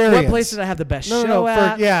yeah, what experience. place did I have the best No, show no,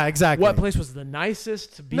 at? yeah, exactly. What place was the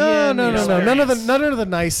nicest to be No, in? no, You no, know? no. Experience. None of the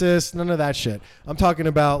nicest. None of that shit. I'm talking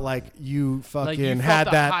about like you fucking Like, you felt had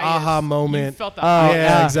the that highest- aha You moment. felt the Oh, highest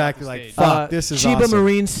yeah, on exactly. the Like stage. fuck, this is Chiba awesome.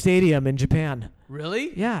 Marine Stadium in Japan.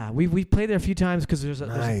 Really? Yeah, we played there a few times because there's a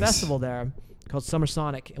Nice. festival there called Summer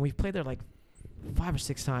Sonic, and we played there like 5 or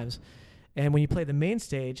 6 times. And when you play the main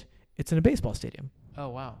stage, it's in a baseball stadium. Oh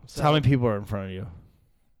wow. So how many people are in front of you?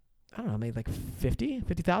 I don't know, maybe like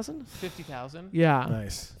 50,000? 50,000. Yeah.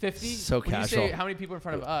 Nice. 50. So when You casual. say how many people in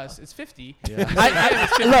front of us? It's 50. Yeah.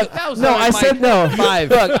 Look, no, I said no. 5.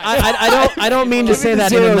 Look, I don't mean to Give me say the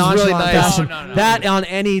that in a zeros really nonchalant nice. fashion. No. That on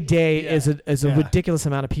any day Yeah. is a Yeah. ridiculous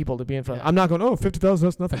amount of people to be in front of. Yeah. I'm not going, 50,000,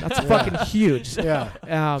 that's nothing. That's fucking huge. Yeah.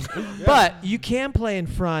 But you can play in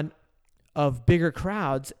front of bigger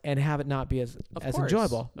crowds and have it not be as Of course,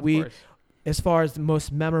 enjoyable. of course. As far as the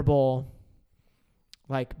most memorable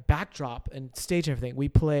like backdrop and stage and everything, we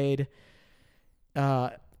played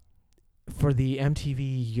for the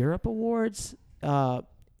MTV Europe Awards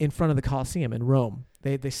in front of the Coliseum in Rome.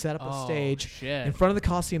 They set up a stage Shit. in front of the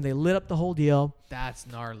Coliseum. They lit up the whole deal. That's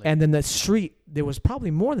gnarly. And then the street, there was probably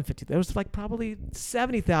more than 50. There was like probably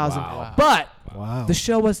 70,000. Wow. But Wow. the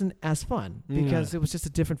show wasn't as fun Mm. because it was just a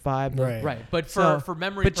different vibe. Right. right. But So- for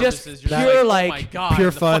memory but just purposes, you're pure, like, like, oh my god, pure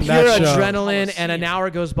the fun, fucking that Pure show. adrenaline, and an Coliseum. hour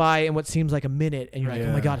goes by in what seems like a minute, and you're Right. like,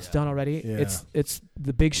 oh my god, it's Yeah. done already. Yeah. It's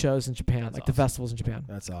the big shows in Japan, That's like the awesome. festivals in Japan.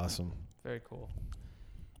 That's awesome. Very cool.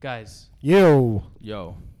 Guys, Yo.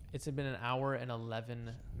 Yo. it's been an hour and 11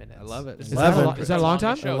 minutes. I love it. This Is is that a the lo- longest- is that a long the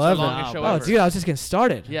time? Show. 11. It's the longest show Oh, ever. dude, I was just getting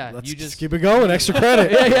started. Yeah, Let's you just just keep it going. Extra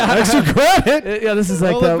credit. Yeah. Extra credit. Yeah, this is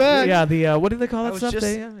like Roll it back. the what do they call I that was stuff? just,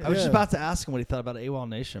 They- I was just Yeah. about to ask him what he thought about AWOL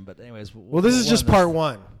Nation, but anyways. Well, this is just part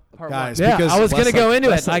one, Part guys. one. Yeah, because I was gonna go into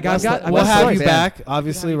it. Westlake- I got Westlake- I we'll got have stories. you back,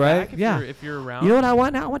 obviously, right? Back if Yeah. you're- If you're around. You know what I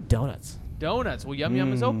want now? I want donuts. Donuts. Well, Yum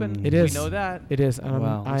Yum is open. It is. We know that. It is.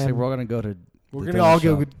 Wow. I Looks like am, we're all gonna go to. We're the gonna all donut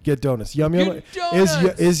go shop. get donuts. Yum Yum Good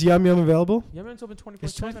donuts. is Yum Yum available? Yum Yum's open 24/7.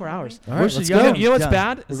 it's 24 hours. All right, Where's let's the go. Yum You know what's Done.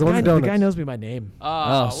 bad? We're The going guy, to the guy donuts. knows me by name,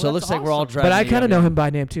 Oh, so it looks like we're all driving. but I kind of together. know him by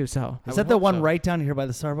name too. So Is I that would the hope one so. right down here by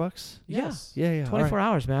the Starbucks? Yes. Yeah, yeah. 24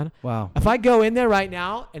 hours, man. Wow. If I go in there right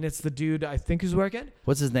now and it's the dude I think who's working,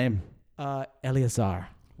 What's his name? Eleazar.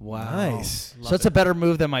 Wow. Nice. So it's a better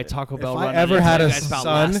move than my Taco Bell If run. I I ever didn't had tell a you guys about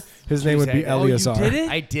son, last his name would be Tuesday. Oh, you Eleazar. did it?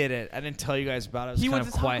 I did it. I didn't tell you guys about it. It was He kind went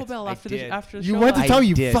of to Taco quiet. Bell I after did. the You show. went to I tell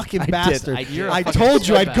you did. fucking I did. bastard. I did. You're a I fucking told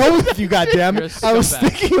you I'd scumbag. go with you, goddammit. You're a I was scumbag.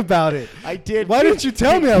 thinking about it. I did. Why didn't you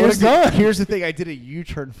tell me? I Here's would have gone. Here's the thing. I did a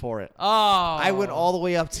U-turn for it. Oh. I went all the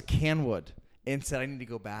way up to Canwood and said I need to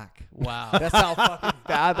go back. Wow. That's how fucking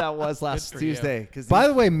bad that was last Good for you. Tuesday. Because By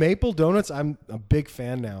the way, Maple Donuts, I'm a big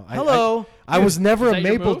fan now. Hello. I was never Is a that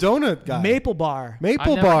your Maple move? donut guy. Maple Bar. Maple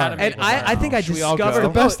I've never Bar. had a And Maple I think I Should we all go? discovered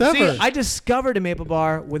The best See, ever. I discovered a Maple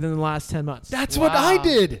Bar within the last 10 months. That's Wow. what I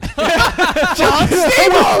did. John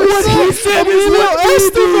What he said is what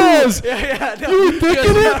Estevez. yeah, You were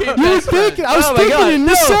thinking it? You were thinking. I was Oh my thinking God. and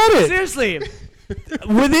No, you said it. Seriously.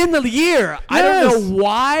 Within the year, I don't Yes. know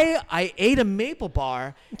why I ate a Maple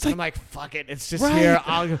Bar. I'm like, fuck it, it's just Right. here.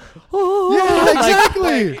 I'll go, oh, Yeah, like-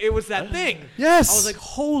 exactly. like, it was that thing. Yes. I was like,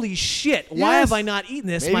 holy shit, why Yes. have I not eaten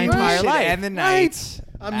this maybe my we entire should life? end the Right. night.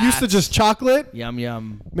 I'm used to just chocolate, Yum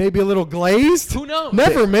yum. maybe a little glazed. Who knows?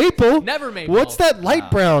 Never maple. Never maple. What's that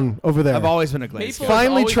light brown over there? I've always been a glaze Maple- guy.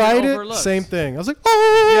 Finally always tried been it. overlooked. Same thing. I was like,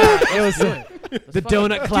 oh. Yeah, it was. The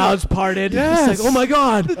donut clouds parted. Yes. It's like, oh my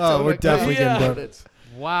god. Oh, we're definitely Yeah. getting donuts.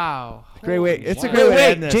 Wow. Great way. Holy It's a wow. great way to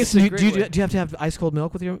end Wait, this. Jason, It's a great way. do you have to have ice cold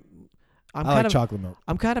milk with your? I'm I kind like of chocolate milk.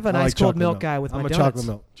 I'm kind of an I like ice cold chocolate milk guy with I'm my a donuts. chocolate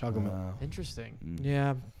milk. Chocolate milk. Interesting.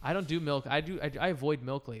 Yeah. I don't do milk. I avoid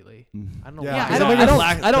milk lately. I don't know Yeah, why.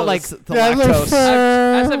 I don't like the Yeah, look, lactose.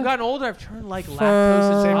 As I've gotten older, I've turned like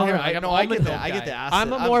lactose. Same and here. like, I I'm know. I almond get that. milk I get guy. the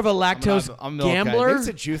acid. I'm more of a lactose I'm milk guy. gambler. Maybe it's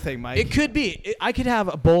a Jew thing, Mike. It could be. I could have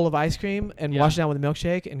a bowl of ice cream and wash it down with a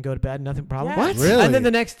milkshake and go to bed, nothing problem. Yeah. What? Really? And then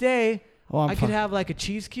the next day, Oh, I could have like a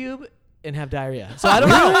cheese cube and have diarrhea. So I don't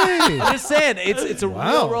know. I'm just saying, it's a Wow.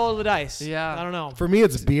 real roll of the dice. Yeah. I don't know. For me,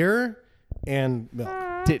 it's beer and milk.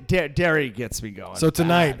 Dairy gets me going. So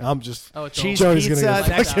tonight, Bad. I'm just Oh, it's Cheese Jody's pizza gonna get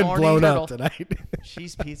next fucking morning. blown Turtle. up tonight.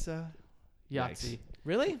 cheese pizza. Yahtzee.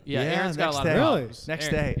 Really? Yeah, Aaron's got a next lot day. of problems. Next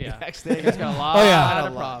Aaron- day. Yeah. Next day. Aaron's got a lot, Oh, yeah.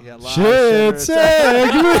 of problems. Shit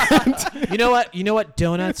segment. You know what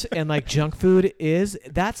donuts and like junk food is?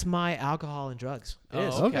 That's my alcohol and drugs. It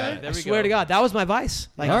is. Oh, okay. Okay. There I we swear go. to God, that was my vice.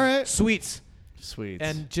 Like All right. sweets Sweet.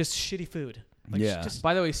 and just shitty food. Like Yeah. Just,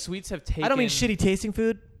 By the way, sweets have taken. I don't mean shitty tasting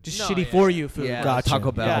food, just No, shitty yeah. for you food. Yeah. Gotcha.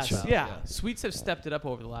 Taco Bell. Yes, Gotcha. yeah. Sweets have stepped it up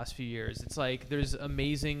over the last few years. It's like there's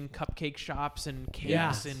amazing cupcake shops and cakes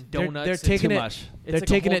Yeah. and They're- donuts. they're and taking Too it- much. it's They're like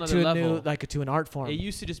taking a it whole to a nother new level. to an art form. It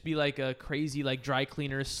used to just be like a crazy like dry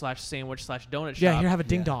cleaners / sandwich / donut shop. Yeah, here have a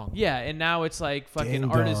ding Yeah. dong. Yeah, and now it's like fucking Ding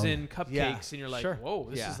artisan cupcakes, Yeah, and you're like, sure. whoa,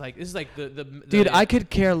 this Yeah. is like the Dude, I could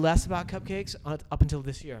care less about cupcakes up until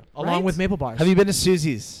this year, along Right? with maple bars. Have you been to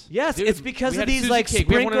Susie's? Yes, Dude, it's because we of had a these Suzy like cake.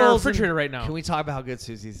 We have one in our sprinkles. refrigerator right now. Can we talk about how good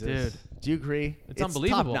Susie's is? Dude. Do you agree? It's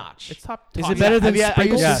unbelievable. Top notch. It's top. Is top it better notch. than Are you a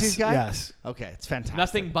sprinkles? Susie's Yes. guy? Yes. Okay, it's fantastic.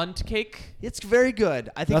 Nothing bunt cake. It's very good.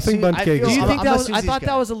 I think Nothing but I cake feel- is Do you good. think I'm that a was? I Susie's thought guy.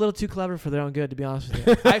 that was a little too clever for their own good, to be honest with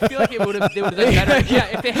you. I feel like it would have done better. Yeah,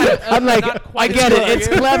 if they had. I'm like, not I quite get as it. good. It's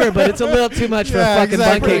clever, but it's a little too much for a Yeah, fucking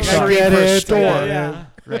exactly. bun cake I shop. get it. store. Yeah, Yeah.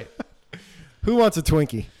 Right. Who wants a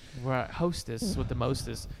Twinkie? We're at hostess with the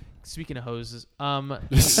mostest. Speaking of hoses,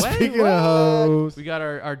 Speaking of hoes. we got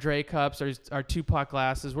our Dre cups, our Tupac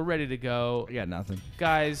glasses. We're ready to go, I got nothing.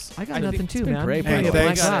 guys. I got think- nothing too, been man. great, Yeah, Hey, by the my way.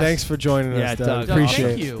 thanks, God. thanks for joining Yeah, us, Doug. Doug. Doug, Appreciate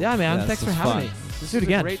thank it. you. Yeah, man. Yeah, Thanks this for was having fun. me. This Do it was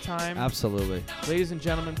again. a great time. Absolutely. Ladies and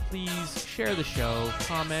gentlemen, please share the show,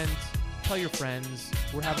 comment, tell your friends.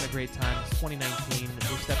 We're having a great time. It's 2019.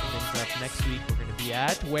 We're stepping things up. Next week, we're going to be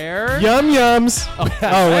at where? Yum Yums.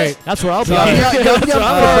 Oh, wait. That's where I'll be. Sorry. That's where We're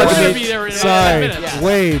I'll going to be. be there in Sorry. 10 minutes.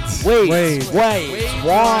 Wade's. Wade's. Wade's.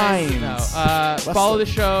 Wines. No. Follow the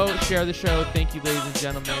show, share the show. Thank you, ladies and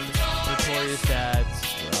gentlemen. Notorious Dads.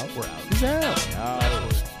 We're out. Peace out.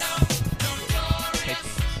 Last word. Take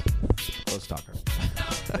things. Close talker.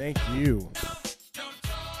 Thank you.